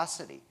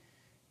capacity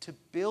to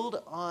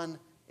build on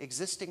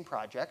existing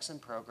projects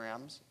and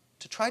programs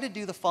to try to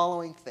do the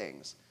following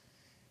things.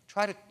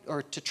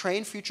 To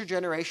train future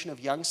generation of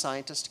young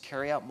scientists to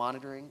carry out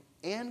monitoring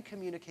and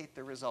communicate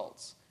the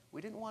results.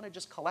 We didn't want to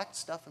just collect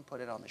stuff and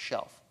put it on the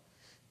shelf.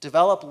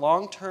 Develop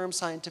long-term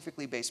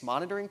scientifically based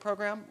monitoring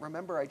program.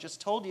 Remember, I just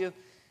told you,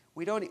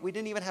 we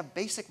didn't even have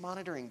basic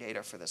monitoring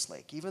data for this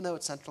lake, even though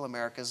it's Central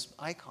America's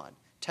icon.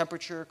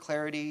 Temperature,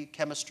 clarity,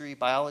 chemistry,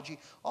 biology,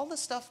 all the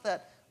stuff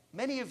that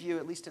many of you,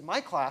 at least in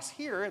my class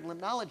here in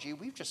limnology,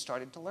 we've just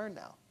started to learn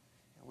now.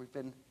 And we've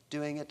been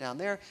doing it down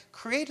there.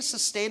 Create a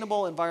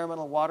sustainable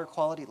environmental water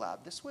quality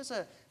lab. This was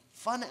a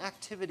fun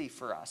activity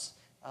for us,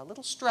 a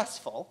little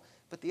stressful,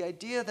 but the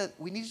idea that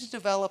we need to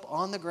develop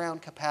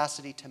on-the-ground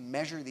capacity to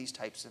measure these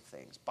types of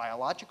things,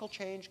 biological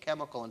change,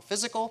 chemical and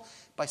physical,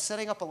 by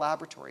setting up a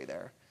laboratory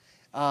there.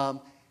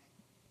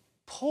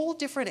 Pull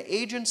different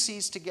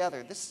agencies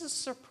together. This is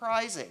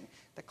surprising.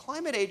 The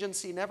Climate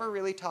Agency never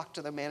really talked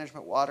to the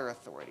Management Water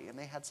Authority, and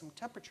they had some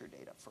temperature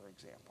data, for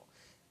example.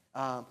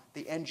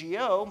 The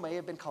NGO may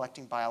have been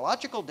collecting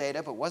biological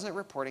data but wasn't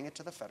reporting it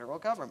to the federal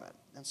government.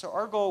 And so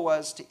our goal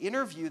was to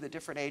interview the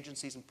different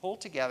agencies and pull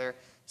together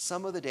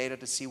some of the data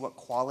to see what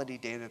quality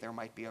data there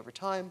might be over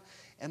time.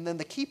 And then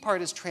the key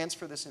part is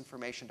transfer this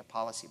information to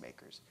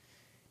policymakers.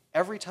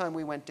 Every time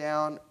we went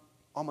down,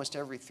 almost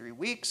every 3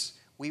 weeks,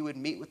 we would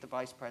meet with the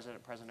Vice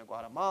President, President of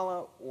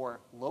Guatemala, or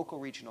local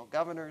regional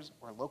governors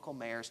or local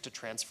mayors to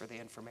transfer the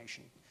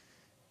information,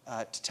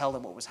 to tell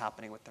them what was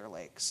happening with their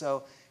lake.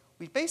 So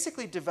we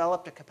basically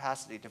developed a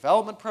capacity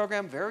development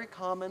program, very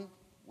common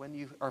when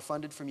you are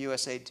funded from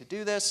USAID to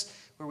do this,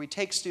 where we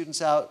take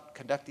students out,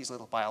 conduct these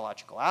little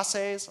biological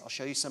assays. I'll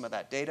show you some of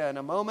that data in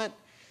a moment.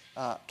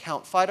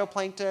 Count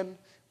phytoplankton.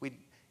 We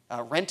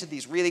rented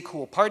these really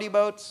cool party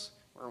boats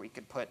where we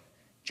could put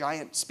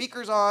giant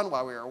speakers on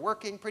while we were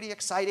working. Pretty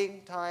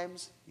exciting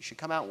times. You should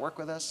come out and work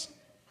with us.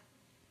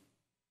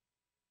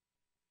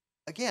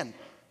 Again,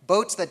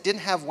 boats that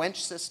didn't have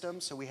winch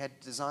systems, so we had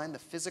designed the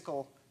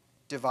physical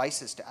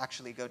devices to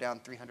actually go down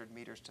 300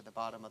 meters to the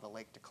bottom of the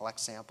lake to collect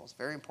samples.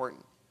 Very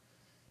important.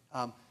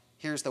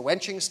 Here's the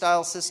wenching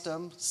style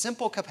system.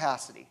 Simple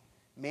capacity,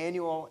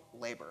 manual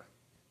labor.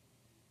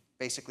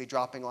 Basically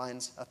dropping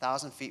lines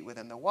 1,000 feet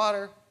within the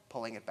water,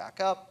 pulling it back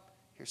up.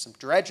 Here's some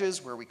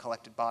dredges where we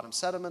collected bottom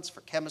sediments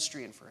for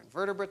chemistry and for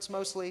invertebrates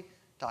mostly,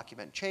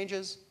 document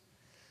changes.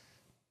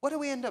 What do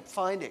we end up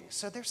finding?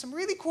 So there's some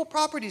really cool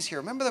properties here.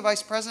 Remember the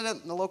vice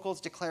president and the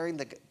locals declaring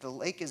the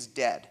lake is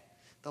dead.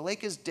 The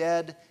lake is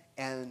dead,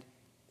 and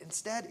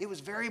instead it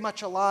was very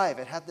much alive.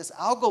 It had this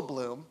algal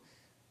bloom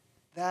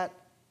that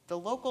the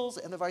locals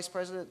and the vice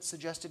president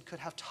suggested could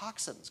have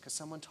toxins because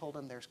someone told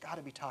them there's got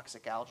to be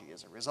toxic algae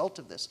as a result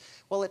of this.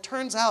 Well, it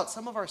turns out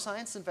some of our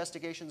science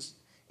investigations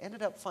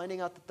ended up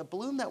finding out that the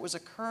bloom that was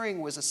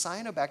occurring was a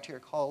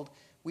cyanobacteria called,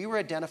 we were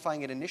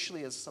identifying it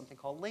initially as something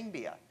called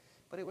Lingbia,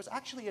 but it was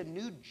actually a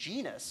new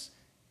genus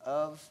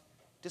of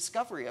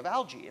discovery of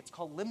algae. It's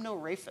called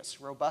Limnorhapis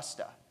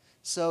robusta.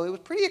 So it was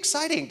pretty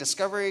exciting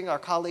discovering our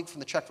colleague from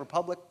the Czech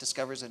Republic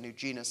discovers a new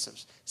genus of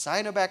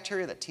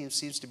cyanobacteria that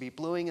seems to be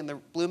blooming in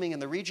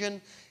the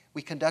region.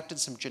 We conducted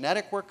some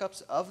genetic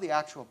workups of the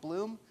actual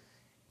bloom,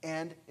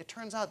 and it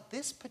turns out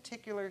this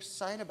particular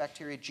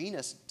cyanobacteria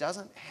genus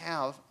doesn't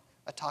have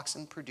a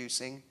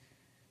toxin-producing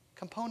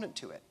component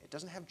to it. It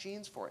doesn't have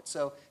genes for it.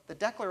 So the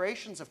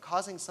declarations of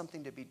causing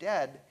something to be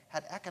dead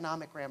had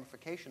economic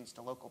ramifications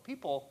to local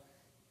people,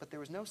 but there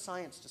was no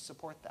science to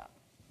support that.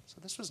 So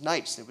this was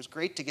nice. It was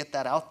great to get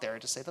that out there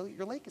to say that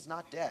your lake is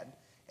not dead,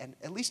 and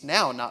at least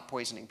now not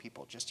poisoning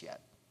people just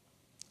yet.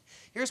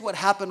 Here's what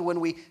happened when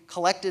we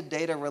collected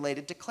data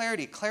related to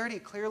clarity. Clarity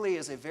clearly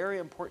is a very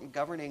important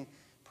governing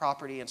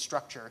property and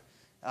structure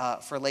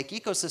for lake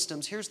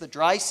ecosystems. Here's the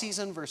dry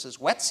season versus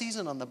wet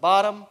season on the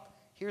bottom.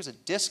 Here's a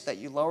disk that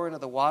you lower into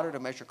the water to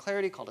measure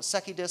clarity called a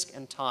Secchi disk,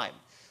 and time.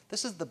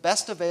 This is the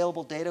best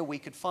available data we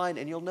could find,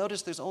 and you'll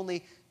notice there's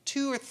only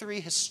 2 or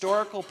 3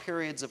 historical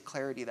periods of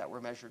clarity that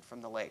were measured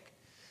from the lake.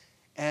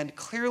 And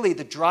clearly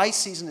the dry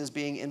season is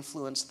being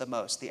influenced the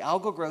most. The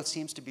algal growth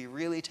seems to be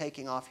really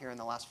taking off here in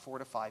the last 4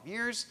 to 5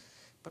 years.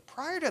 But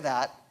prior to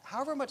that,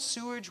 however much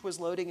sewage was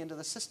loading into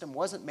the system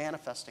wasn't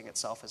manifesting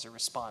itself as a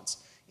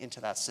response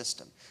into that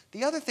system.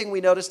 The other thing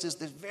we noticed is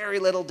there's very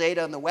little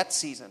data in the wet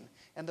season.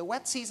 And the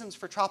wet seasons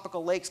for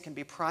tropical lakes can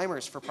be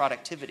primers for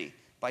productivity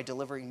by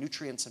delivering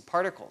nutrients and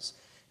particles.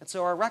 And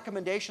so our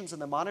recommendations in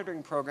the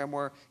monitoring program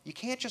were you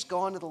can't just go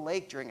onto the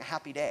lake during a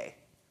happy day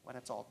when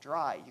it's all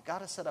dry. You've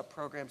got to set up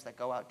programs that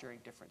go out during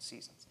different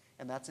seasons.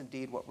 And that's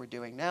indeed what we're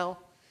doing now.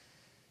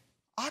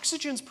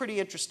 Oxygen's pretty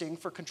interesting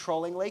for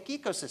controlling lake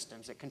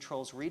ecosystems. It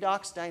controls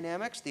redox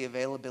dynamics, the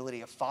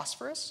availability of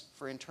phosphorus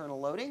for internal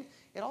loading.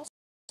 It also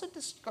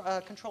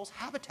controls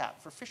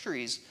habitat for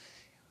fisheries.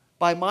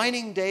 By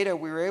mining data,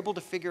 we were able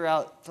to figure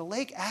out the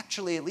lake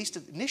actually, at least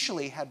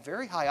initially, had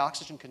very high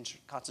oxygen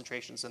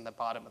concentrations in the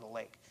bottom of the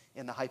lake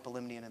in the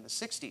Hypolimnian in the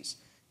 60s,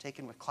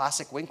 taken with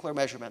classic Winkler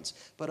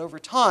measurements. But over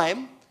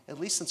time, at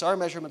least since our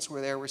measurements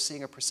were there, we're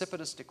seeing a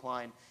precipitous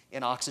decline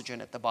in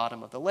oxygen at the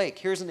bottom of the lake.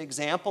 Here's an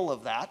example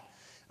of that.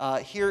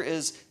 Here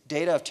is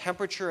data of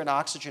temperature and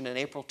oxygen in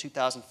April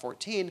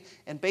 2014,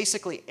 and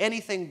basically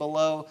anything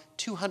below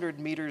 200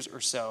 meters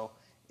or so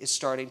is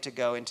starting to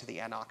go into the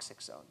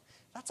anoxic zone.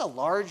 That's a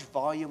large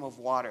volume of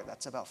water.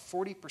 That's about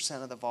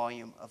 40% of the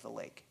volume of the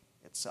lake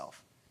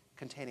itself,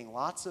 containing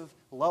lots of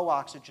low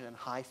oxygen and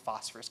high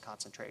phosphorus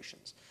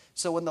concentrations.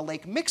 So when the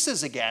lake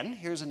mixes again,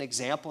 here's an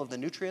example of the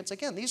nutrients.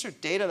 Again, these are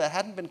data that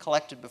hadn't been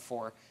collected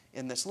before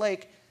in this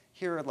lake.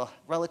 Here are the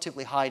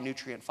relatively high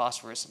nutrient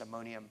phosphorus and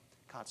ammonium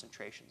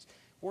concentrations.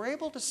 We're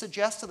able to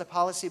suggest to the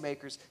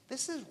policymakers,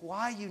 this is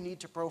why you need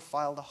to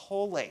profile the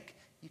whole lake.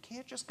 You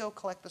can't just go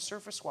collect the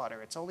surface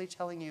water. It's only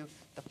telling you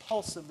the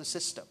pulse of the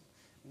system,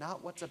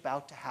 not what's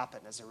about to happen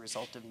as a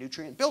result of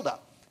nutrient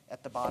buildup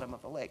at the bottom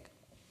of the lake.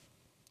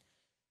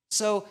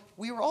 So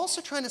we were also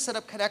trying to set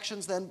up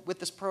connections then with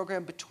this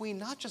program between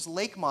not just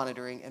lake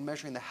monitoring and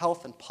measuring the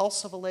health and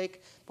pulse of a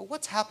lake, but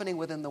what's happening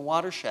within the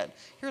watershed.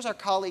 Here's our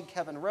colleague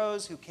Kevin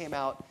Rose, who came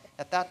out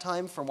at that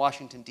time from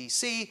Washington,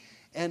 D.C.,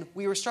 And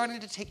we were starting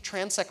to take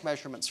transect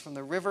measurements from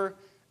the river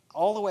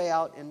all the way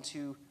out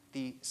into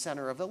the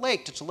center of the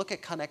lake to look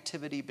at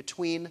connectivity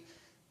between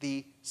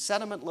the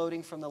sediment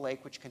loading from the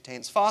lake, which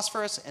contains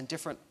phosphorus, and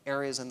different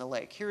areas in the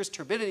lake. Here's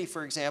turbidity,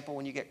 for example,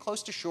 when you get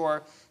close to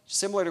shore,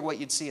 similar to what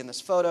you'd see in this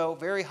photo,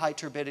 very high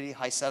turbidity,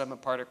 high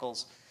sediment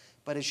particles.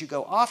 But as you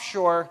go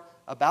offshore,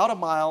 about a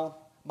mile,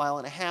 mile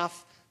and a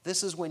half,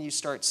 this is when you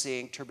start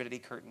seeing turbidity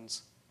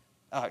curtains,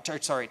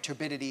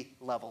 turbidity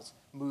levels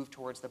move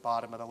towards the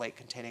bottom of the lake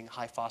containing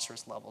high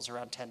phosphorus levels,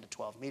 around 10 to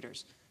 12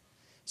 meters.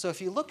 So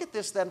if you look at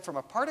this then from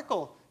a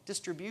particle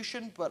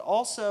distribution, but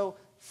also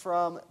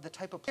from the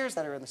type of players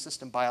that are in the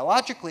system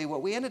biologically,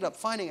 what we ended up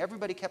finding,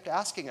 everybody kept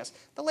asking us,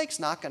 the lake's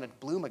not going to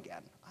bloom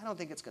again. I don't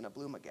think it's going to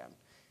bloom again.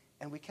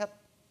 And we kept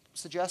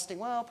suggesting,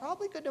 well,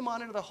 probably good to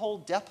monitor the whole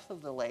depth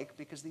of the lake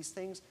because these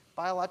things,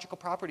 biological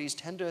properties,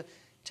 tend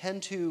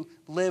to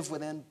live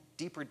within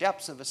deeper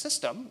depths of a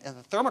system and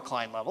the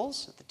thermocline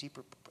levels at the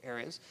deeper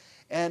areas.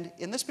 And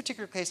in this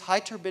particular case,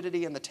 high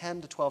turbidity in the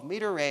 10 to 12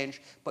 meter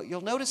range, but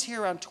you'll notice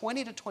here around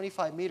 20 to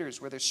 25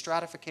 meters where there's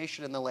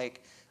stratification in the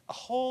lake, a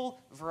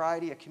whole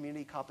variety of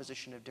community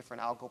composition of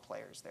different algal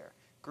players there.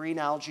 Green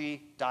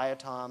algae,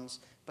 diatoms,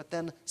 but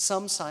then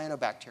some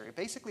cyanobacteria,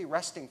 basically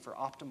resting for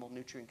optimal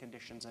nutrient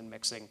conditions and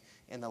mixing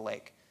in the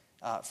lake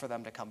for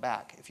them to come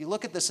back. If you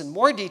look at this in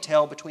more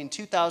detail, between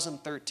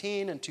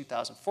 2013 and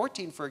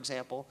 2014, for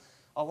example,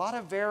 a lot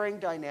of varying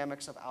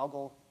dynamics of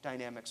algal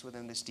dynamics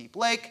within this deep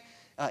lake.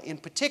 In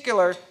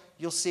particular,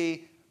 you'll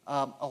see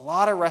a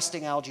lot of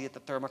resting algae at the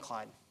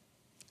thermocline.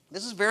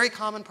 This is very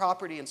common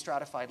property in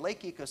stratified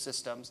lake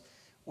ecosystems.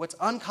 What's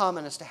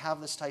uncommon is to have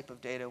this type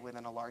of data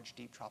within a large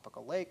deep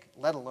tropical lake,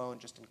 let alone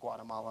just in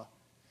Guatemala.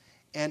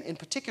 And in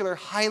particular,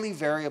 highly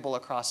variable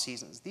across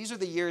seasons. These are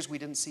the years we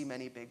didn't see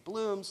many big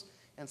blooms,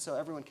 and so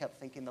everyone kept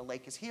thinking the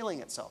lake is healing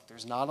itself.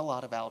 There's not a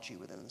lot of algae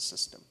within the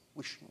system.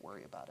 We shouldn't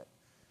worry about it.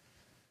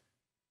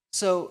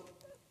 So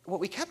what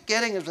we kept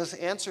getting is this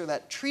answer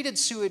that treated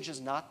sewage is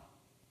not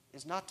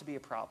to be a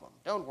problem.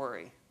 Don't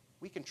worry.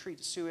 We can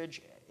treat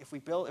sewage. If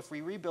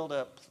we rebuild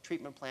a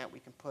treatment plant, we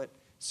can put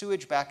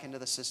sewage back into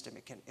the system.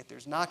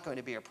 There's not going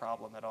to be a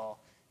problem at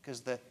all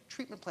because the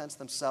treatment plants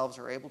themselves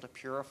are able to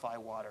purify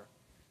water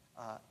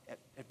at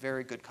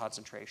very good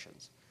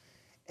concentrations.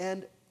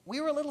 And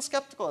we were a little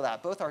skeptical of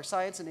that. Both our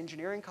science and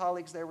engineering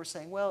colleagues there were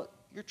saying, well,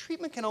 your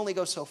treatment can only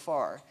go so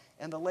far,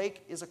 and the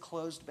lake is a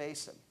closed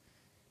basin.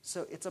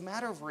 So it's a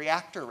matter of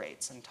reactor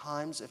rates and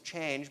times of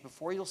change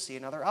before you'll see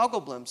another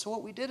algal bloom. So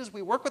what we did is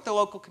we worked with the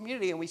local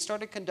community and we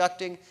started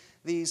conducting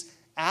these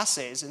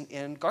assays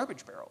in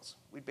garbage barrels.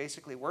 We'd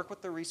basically work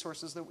with the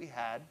resources that we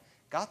had,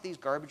 got these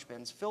garbage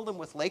bins, filled them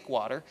with lake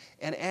water,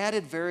 and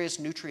added various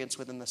nutrients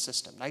within the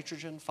system,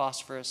 nitrogen,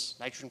 phosphorus,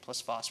 nitrogen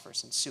plus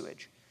phosphorus, and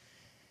sewage.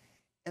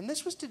 And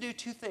this was to do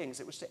two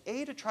things. It was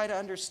to try to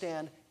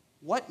understand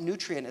what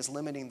nutrient is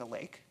limiting the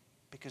lake,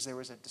 because there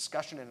was a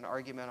discussion and an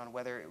argument on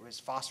whether it was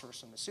phosphorus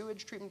from the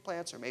sewage treatment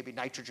plants or maybe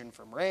nitrogen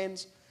from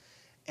rains,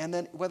 and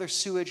then whether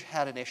sewage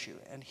had an issue.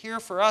 And here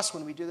for us,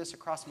 when we do this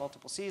across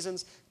multiple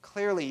seasons,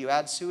 clearly you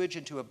add sewage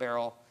into a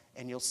barrel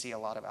and you'll see a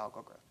lot of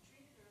algal growth.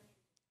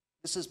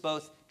 This is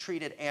both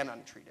treated and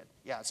untreated.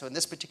 Yeah, so in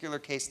this particular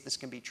case, this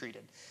can be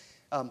treated.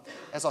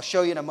 As I'll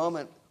show you in a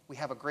moment, we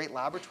have a great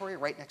laboratory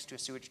right next to a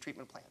sewage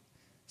treatment plant.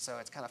 So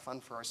it's kind of fun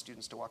for our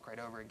students to walk right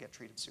over and get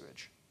treated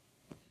sewage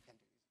and do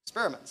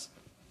experiments.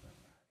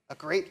 A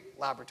great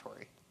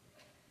laboratory.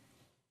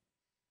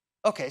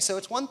 Okay, so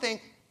it's one thing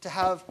to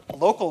have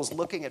locals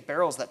looking at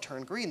barrels that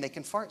turn green. They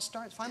can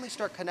finally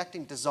start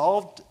connecting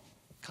dissolved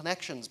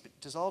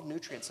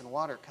nutrients in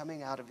water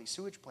coming out of these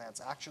sewage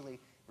plants, actually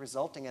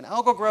resulting in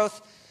algal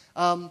growth.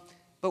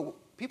 But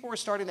people were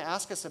starting to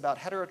ask us about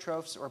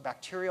heterotrophs or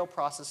bacterial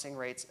processing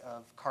rates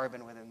of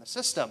carbon within the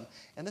system.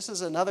 And this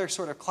is another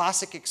sort of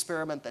classic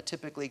experiment that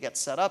typically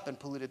gets set up in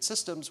polluted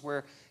systems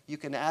where you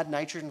can add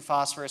nitrogen,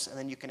 phosphorus, and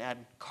then you can add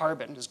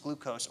carbon, as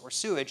glucose or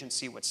sewage, and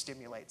see what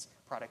stimulates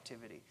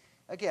productivity.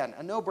 Again,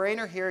 a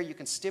no-brainer here. You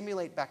can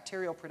stimulate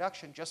bacterial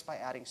production just by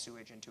adding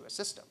sewage into a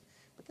system.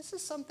 But this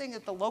is something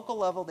at the local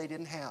level they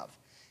didn't have.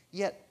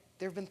 Yet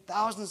there have been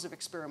thousands of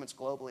experiments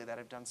globally that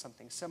have done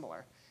something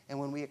similar. And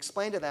when we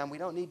explained to them, we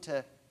don't need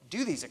to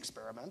do these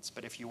experiments,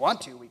 but if you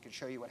want to, we can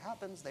show you what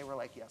happens, they were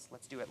like, yes,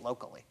 let's do it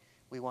locally.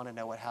 We want to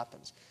know what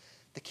happens.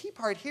 The key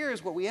part here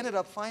is what we ended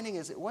up finding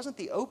is it wasn't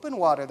the open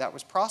water that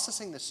was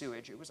processing the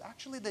sewage, it was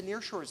actually the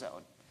nearshore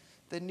zone.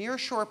 The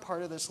nearshore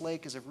part of this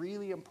lake is a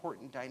really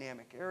important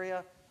dynamic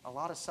area, a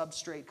lot of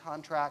substrate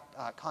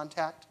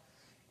contact,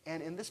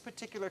 and in this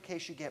particular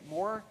case, you get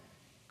more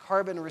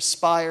carbon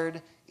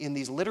respired in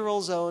these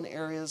littoral zone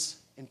areas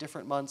in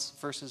different months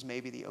versus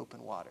maybe the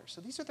open water.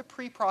 So these are the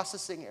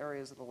pre-processing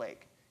areas of the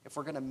lake. If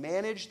we're going to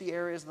manage the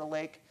areas of the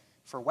lake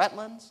for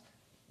wetlands,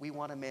 we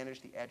want to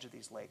manage the edge of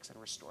these lakes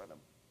and restore them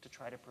to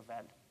try to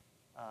prevent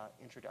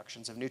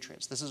introductions of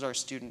nutrients. This is our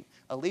student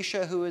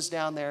Alicia, who is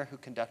down there, who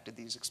conducted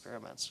these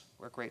experiments.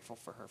 We're grateful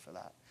for her for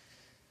that.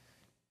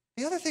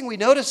 The other thing we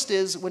noticed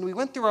is when we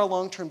went through our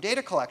long-term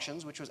data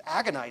collections, which was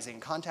agonizing,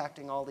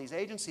 contacting all these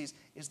agencies,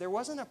 is there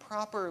wasn't a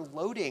proper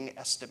loading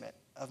estimate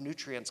of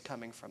nutrients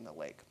coming from the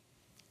lake.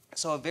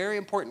 So a very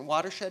important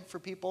watershed for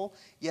people,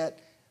 yet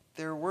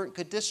there weren't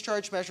good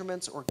discharge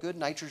measurements or good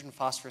nitrogen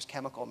phosphorus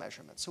chemical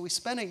measurements. So we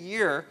spent a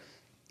year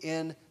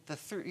in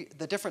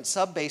the different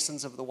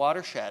sub-basins of the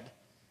watershed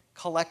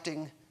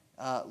collecting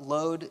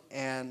load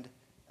and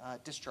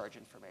discharge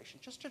information,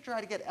 just to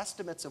try to get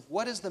estimates of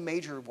what is the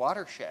major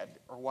watershed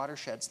or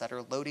watersheds that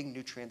are loading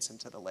nutrients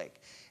into the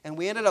lake. And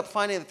we ended up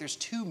finding that there's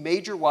 2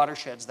 major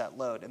watersheds that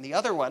load, and the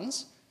other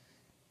ones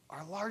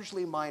are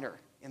largely minor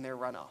in their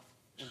runoff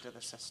into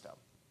the system.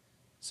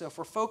 So if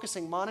we're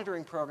focusing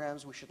monitoring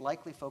programs, we should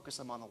likely focus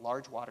them on the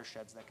large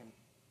watersheds that can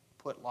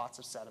put lots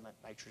of sediment,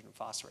 nitrogen, and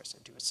phosphorus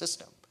into a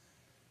system.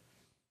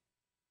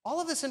 All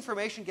of this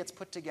information gets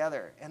put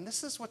together, and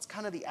this is what's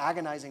kind of the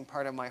agonizing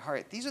part of my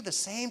heart. These are the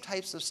same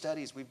types of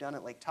studies we've done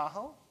at Lake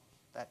Tahoe,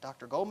 that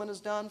Dr. Goldman has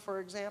done, for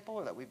example,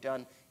 or that we've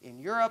done in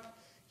Europe,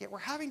 yet we're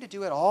having to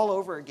do it all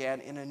over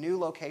again in a new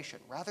location,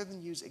 rather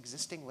than use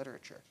existing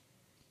literature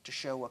to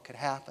show what could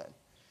happen.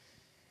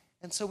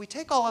 And so we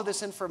take all of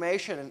this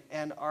information,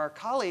 and our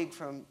colleague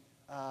from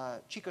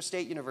Chico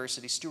State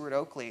University, Stuart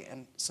Oakley,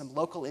 and some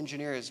local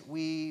engineers,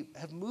 we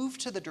have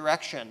moved to the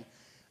direction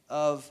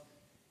of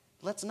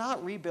let's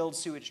not rebuild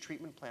sewage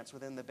treatment plants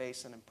within the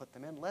basin and put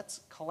them in.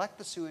 Let's collect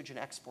the sewage and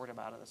export them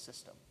out of the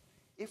system.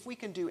 If we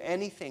can do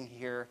anything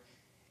here,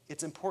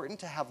 it's important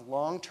to have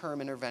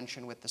long-term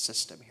intervention with the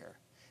system here,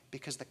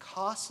 because the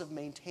costs of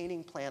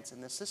maintaining plants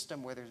in the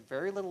system where there's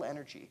very little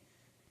energy,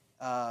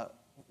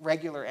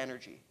 regular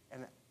energy,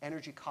 and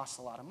energy costs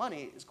a lot of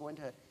money, is going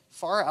to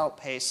far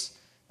outpace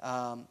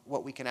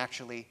what we can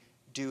actually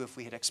do if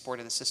we had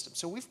exported the system.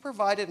 So we've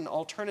provided an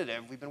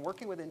alternative. We've been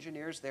working with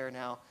engineers there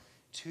now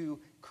to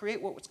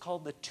create what was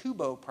called the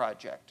Tubo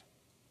project,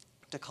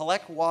 to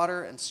collect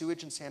water and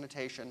sewage and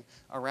sanitation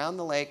around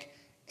the lake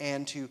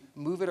and to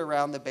move it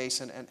around the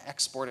basin and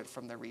export it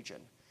from the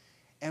region.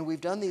 And we've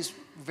done these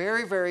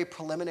very, very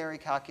preliminary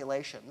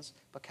calculations,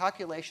 but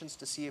calculations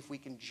to see if we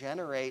can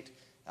generate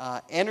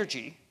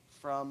energy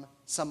from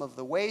some of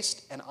the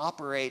waste and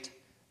operate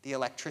the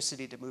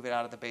electricity to move it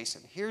out of the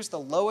basin. Here's the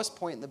lowest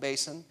point in the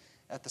basin.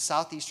 At the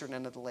southeastern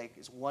end of the lake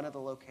is one of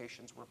the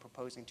locations we're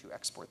proposing to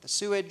export the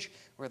sewage,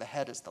 where the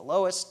head is the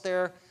lowest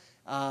there,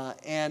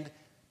 and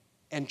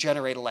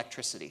generate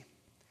electricity.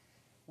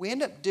 We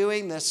end up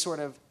doing this sort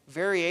of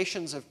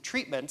variations of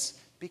treatments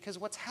because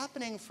what's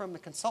happening from the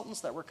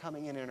consultants that were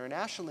coming in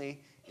internationally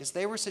is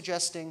they were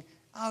suggesting,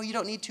 oh, you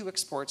don't need to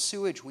export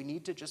sewage. We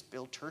need to just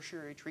build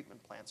tertiary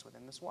treatment plants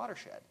within this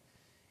watershed.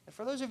 And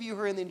for those of you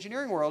who are in the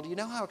engineering world, you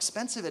know how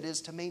expensive it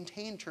is to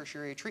maintain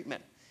tertiary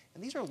treatment.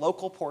 And these are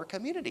local poor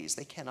communities.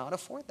 They cannot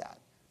afford that,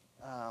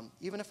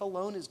 even if a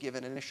loan is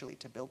given initially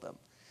to build them.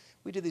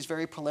 We did these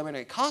very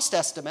preliminary cost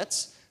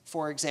estimates.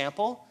 For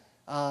example,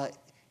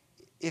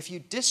 if you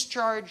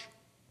discharge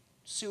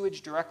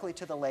sewage directly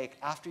to the lake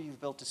after you've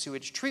built a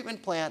sewage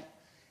treatment plant,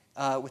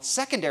 with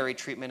secondary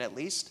treatment at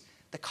least,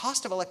 the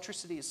cost of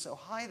electricity is so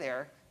high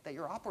there that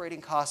your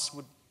operating costs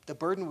the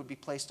burden would be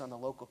placed on the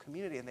local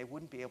community and they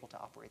wouldn't be able to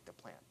operate the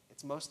plant.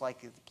 It's most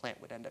likely the plant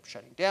would end up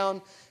shutting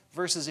down,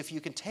 versus if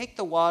you can take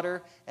the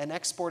water and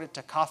export it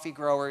to coffee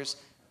growers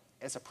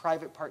as a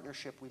private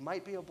partnership, we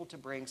might be able to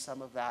bring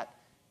some of that,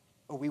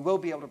 or we will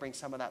be able to bring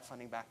some of that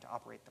funding back to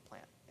operate the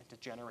plant and to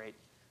generate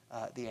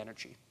the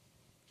energy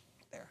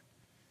there.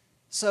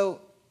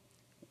 So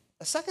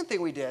a second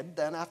thing we did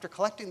then after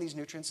collecting these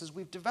nutrients is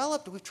we've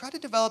tried to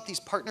develop these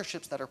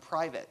partnerships that are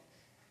private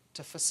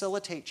to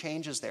facilitate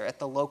changes there at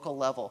the local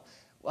level.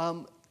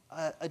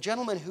 A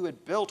gentleman who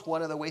had built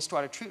one of the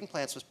wastewater treatment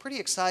plants was pretty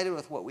excited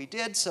with what we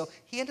did, so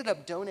he ended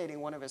up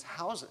donating one of his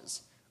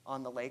houses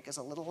on the lake as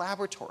a little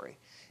laboratory.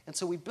 And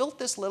so we built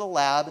this little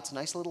lab. It's a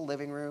nice little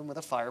living room with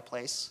a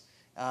fireplace.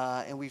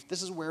 And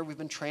this is where we've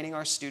been training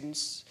our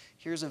students.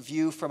 Here's a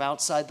view from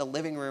outside the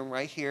living room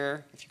right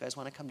here. If you guys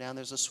want to come down,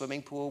 there's a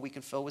swimming pool we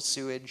can fill with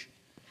sewage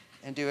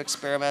and do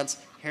experiments.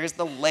 Here's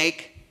the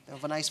lake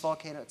of a nice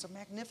volcano. It's a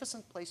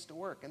magnificent place to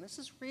work. And this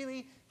is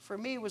really, for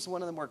me, was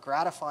one of the more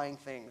gratifying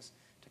things,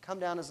 to come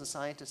down as a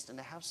scientist and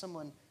to have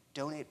someone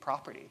donate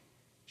property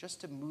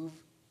just to move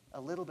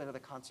a little bit of the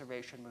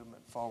conservation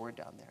movement forward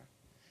down there.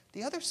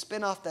 The other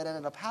spin-off that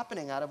ended up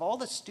happening out of all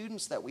the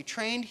students that we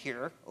trained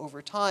here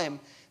over time,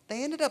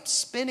 they ended up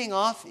spinning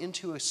off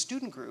into a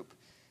student group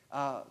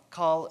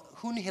called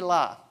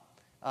Hunhila.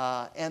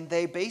 And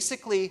they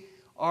basically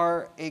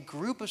are a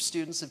group of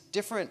students of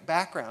different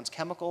backgrounds,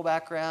 chemical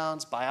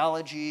backgrounds,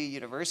 biology,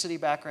 university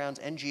backgrounds,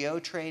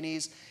 NGO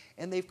trainees,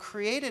 and they've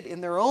created,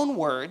 in their own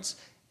words,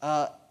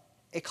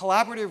 a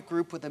collaborative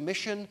group with a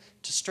mission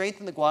to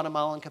strengthen the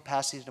Guatemalan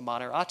capacity to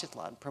monitor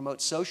Atitlan,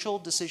 promote social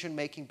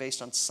decision-making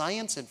based on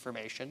science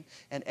information,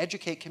 and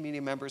educate community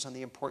members on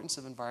the importance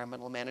of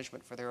environmental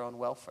management for their own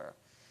welfare.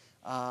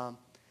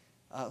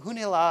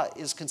 Hunhila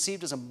is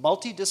conceived as a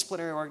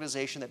multidisciplinary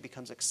organization that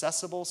becomes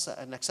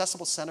an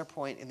accessible center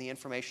point in the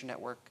information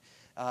network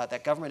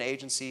that government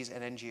agencies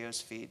and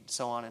NGOs feed,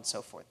 so on and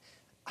so forth.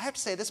 I have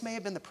to say, this may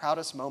have been the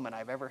proudest moment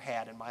I've ever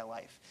had in my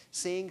life,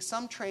 seeing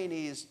some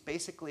trainees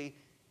basically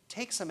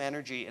take some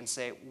energy and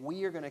say,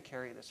 we are going to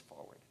carry this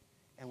forward.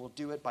 And we'll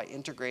do it by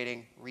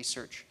integrating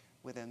research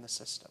within the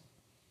system.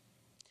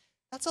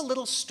 That's a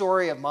little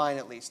story of mine,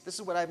 at least. This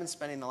is what I've been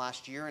spending the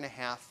last year and a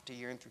half to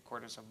year and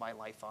 3/4 of my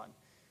life on,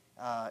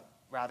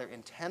 rather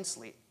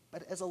intensely,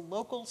 but as a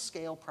local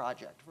scale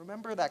project.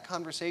 Remember that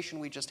conversation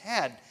we just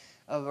had,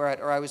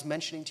 or I was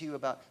mentioning to you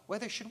about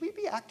whether should we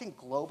be acting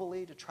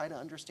globally to try to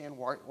understand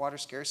water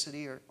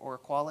scarcity or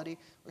equality,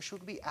 or should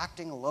we be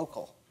acting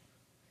local?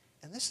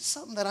 And this is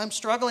something that I'm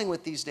struggling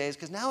with these days,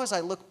 because now as I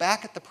look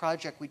back at the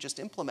project we just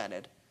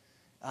implemented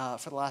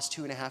for the last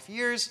 2.5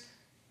 years,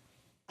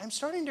 I'm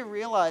starting to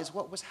realize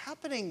what was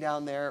happening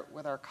down there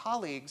with our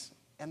colleagues,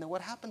 and then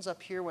what happens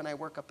up here when I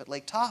work up at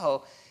Lake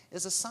Tahoe.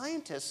 As a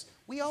scientist,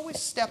 we always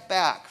step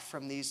back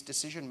from these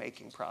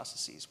decision-making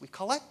processes. We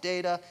collect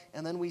data,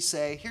 and then we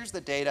say, here's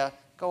the data,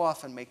 go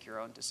off and make your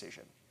own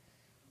decision.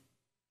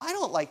 I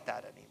don't like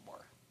that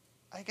anymore.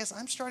 I guess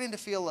I'm starting to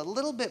feel a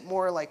little bit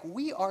more like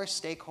we are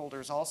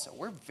stakeholders also.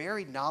 We're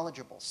very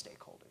knowledgeable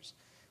stakeholders.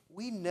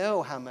 We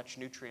know how much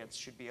nutrients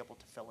should be able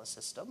to fill a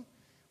system.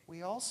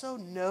 We also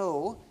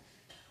know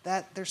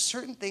that there's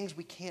certain things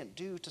we can't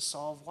do to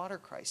solve water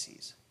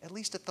crises, at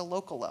least at the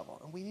local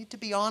level. And we need to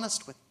be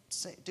honest with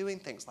doing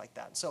things like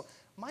that. So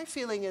my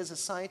feeling is, as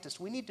scientists,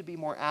 we need to be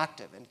more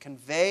active and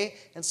convey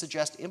and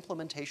suggest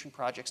implementation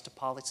projects to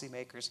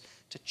policymakers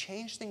to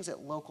change things at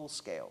local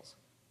scales.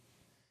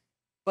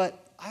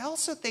 But I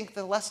also think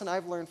the lesson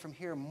I've learned from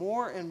here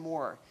more and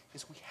more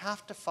is we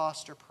have to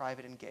foster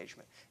private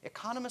engagement.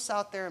 Economists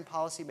out there and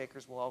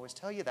policymakers will always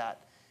tell you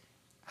that.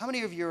 How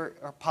many of you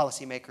are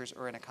policymakers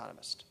or an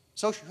economist?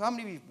 How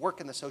many of you work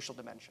in the social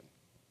dimension?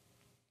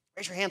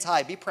 Raise your hands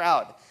high, be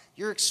proud.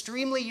 You're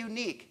extremely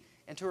unique.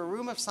 And to a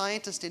room of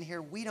scientists in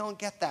here, we don't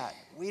get that.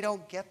 We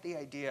don't get the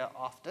idea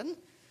often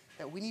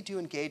that we need to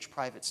engage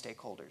private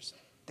stakeholders.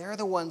 They're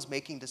the ones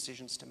making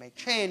decisions to make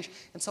change.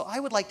 And so I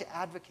would like to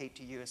advocate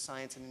to you as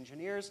science and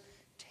engineers,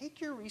 take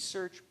your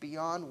research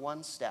beyond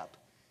one step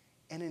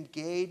and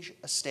engage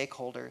a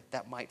stakeholder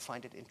that might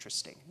find it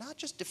interesting. Not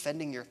just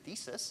defending your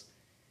thesis,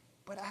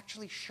 but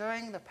actually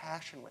sharing the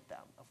passion with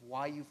them of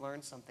why you've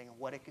learned something and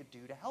what it could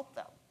do to help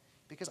them.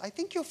 Because I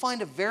think you'll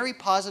find a very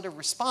positive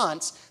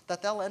response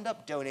that they'll end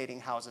up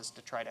donating houses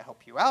to try to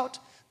help you out.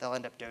 They'll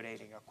end up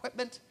donating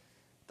equipment.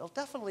 They'll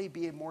definitely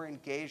be more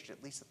engaged,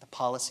 at least at the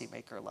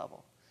policymaker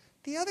level.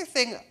 The other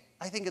thing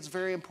I think is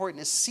very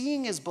important is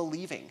seeing is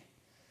believing.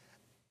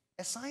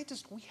 As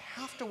scientists, we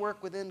have to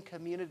work within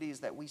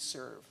communities that we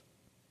serve.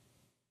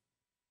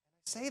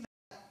 I say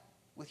that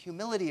with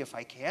humility if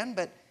I can,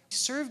 but we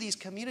serve these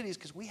communities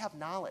because we have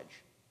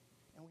knowledge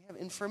and we have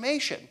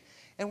information.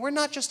 And we're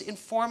not just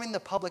informing the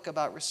public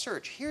about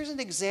research. Here's an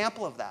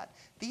example of that.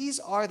 These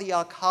are the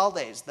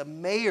alcaldes, the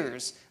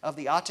mayors of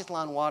the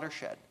Atitlan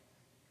watershed.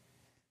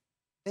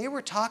 They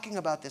were talking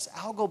about this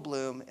algal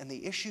bloom and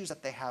the issues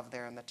that they have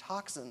there and the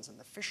toxins and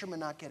the fishermen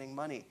not getting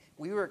money.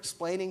 We were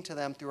explaining to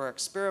them through our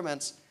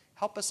experiments,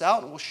 help us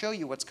out and we'll show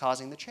you what's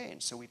causing the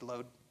change. So we'd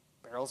load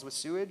barrels with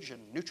sewage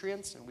and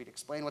nutrients and we'd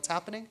explain what's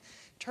happening.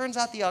 Turns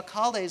out the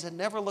alcaldes had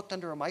never looked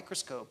under a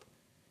microscope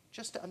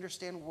just to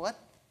understand what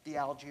the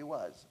algae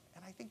was.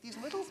 And I think these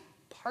little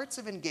parts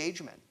of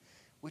engagement,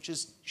 which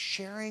is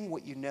sharing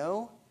what you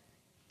know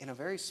in a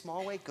very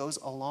small way, goes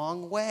a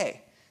long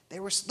way.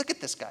 Look at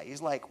this guy.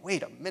 He's like,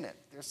 wait a minute.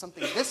 There's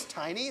something this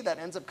tiny that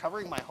ends up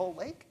covering my whole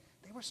lake?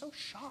 They were so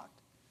shocked.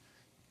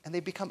 And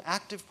they become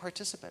active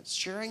participants.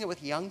 Sharing it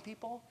with young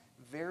people,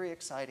 very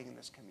exciting in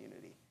this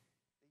community.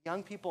 The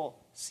young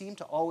people seem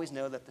to always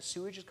know that the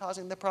sewage is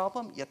causing the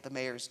problem, yet the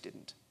mayors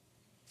didn't.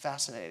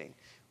 Fascinating.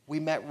 We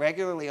met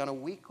regularly on a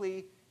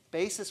weekly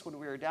basis when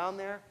we were down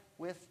there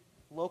with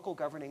local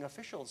governing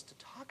officials to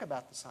talk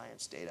about the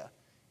science data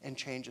and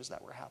changes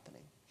that were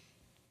happening.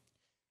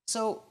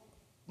 So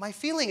my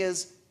feeling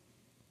is,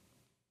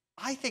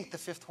 I think the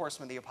fifth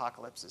horseman of the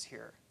apocalypse is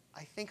here.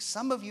 I think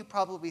some of you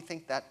probably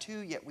think that too,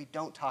 yet we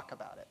don't talk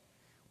about it.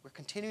 We're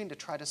continuing to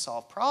try to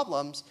solve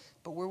problems,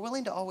 but we're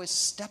willing to always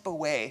step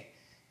away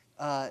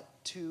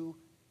to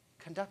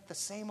conduct the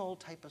same old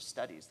type of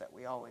studies that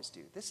we always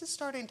do. This is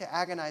starting to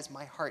agonize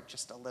my heart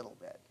just a little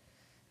bit.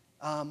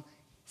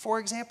 For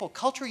example,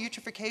 cultural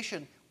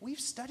eutrophication. We've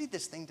studied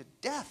this thing to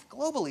death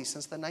globally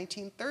since the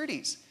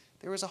 1930s.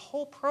 There was a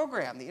whole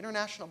program, the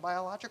International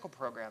Biological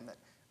Program, that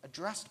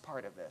addressed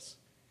part of this.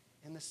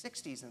 In the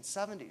 60s and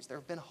 70s, there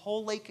have been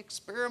whole lake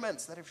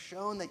experiments that have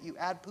shown that you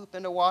add poop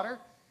into water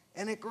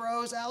and it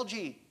grows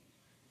algae.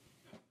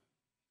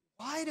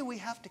 Why do we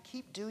have to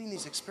keep doing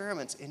these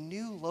experiments in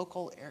new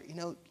local,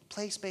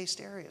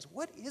 place-based areas?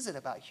 What is it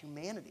about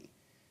humanity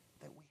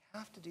that we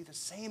have to do the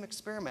same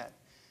experiment?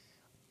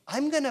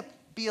 I'm going to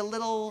be a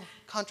little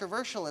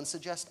controversial and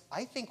suggest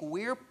I think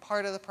we're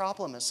part of the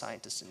problem as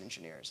scientists and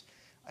engineers.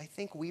 I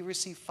think we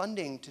receive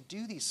funding to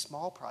do these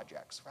small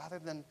projects rather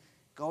than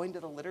going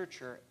to the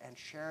literature and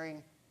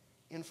sharing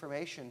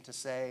information to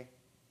say,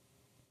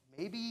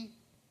 maybe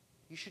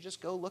you should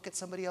just go look at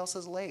somebody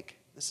else's lake.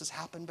 This has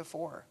happened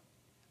before.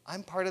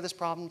 I'm part of this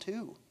problem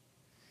too.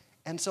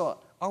 And so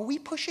are we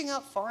pushing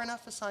out far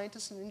enough as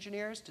scientists and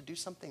engineers to do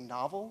something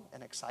novel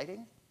and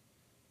exciting?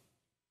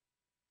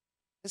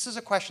 This is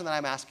a question that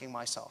I'm asking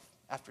myself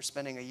after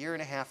spending a year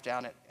and a half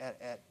down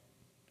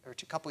or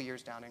a couple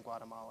years down in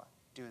Guatemala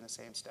doing the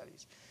same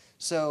studies.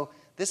 So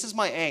this is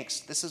my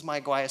angst. This is my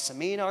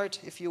guayasamine art,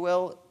 if you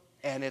will.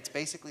 And it's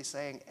basically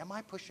saying, am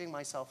I pushing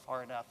myself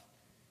far enough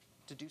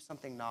to do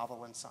something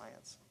novel in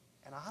science?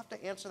 And I'll have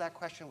to answer that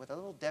question with a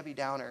little Debbie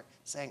Downer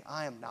saying,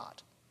 I am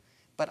not.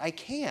 But I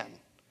can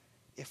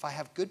if I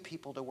have good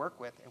people to work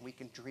with and we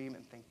can dream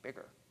and think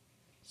bigger.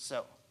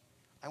 So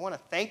I want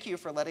to thank you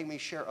for letting me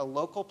share a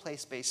local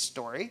place-based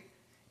story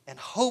and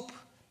hope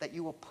that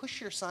you will push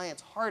your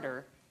science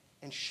harder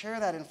and share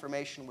that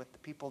information with the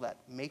people that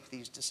make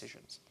these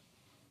decisions.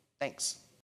 Thanks.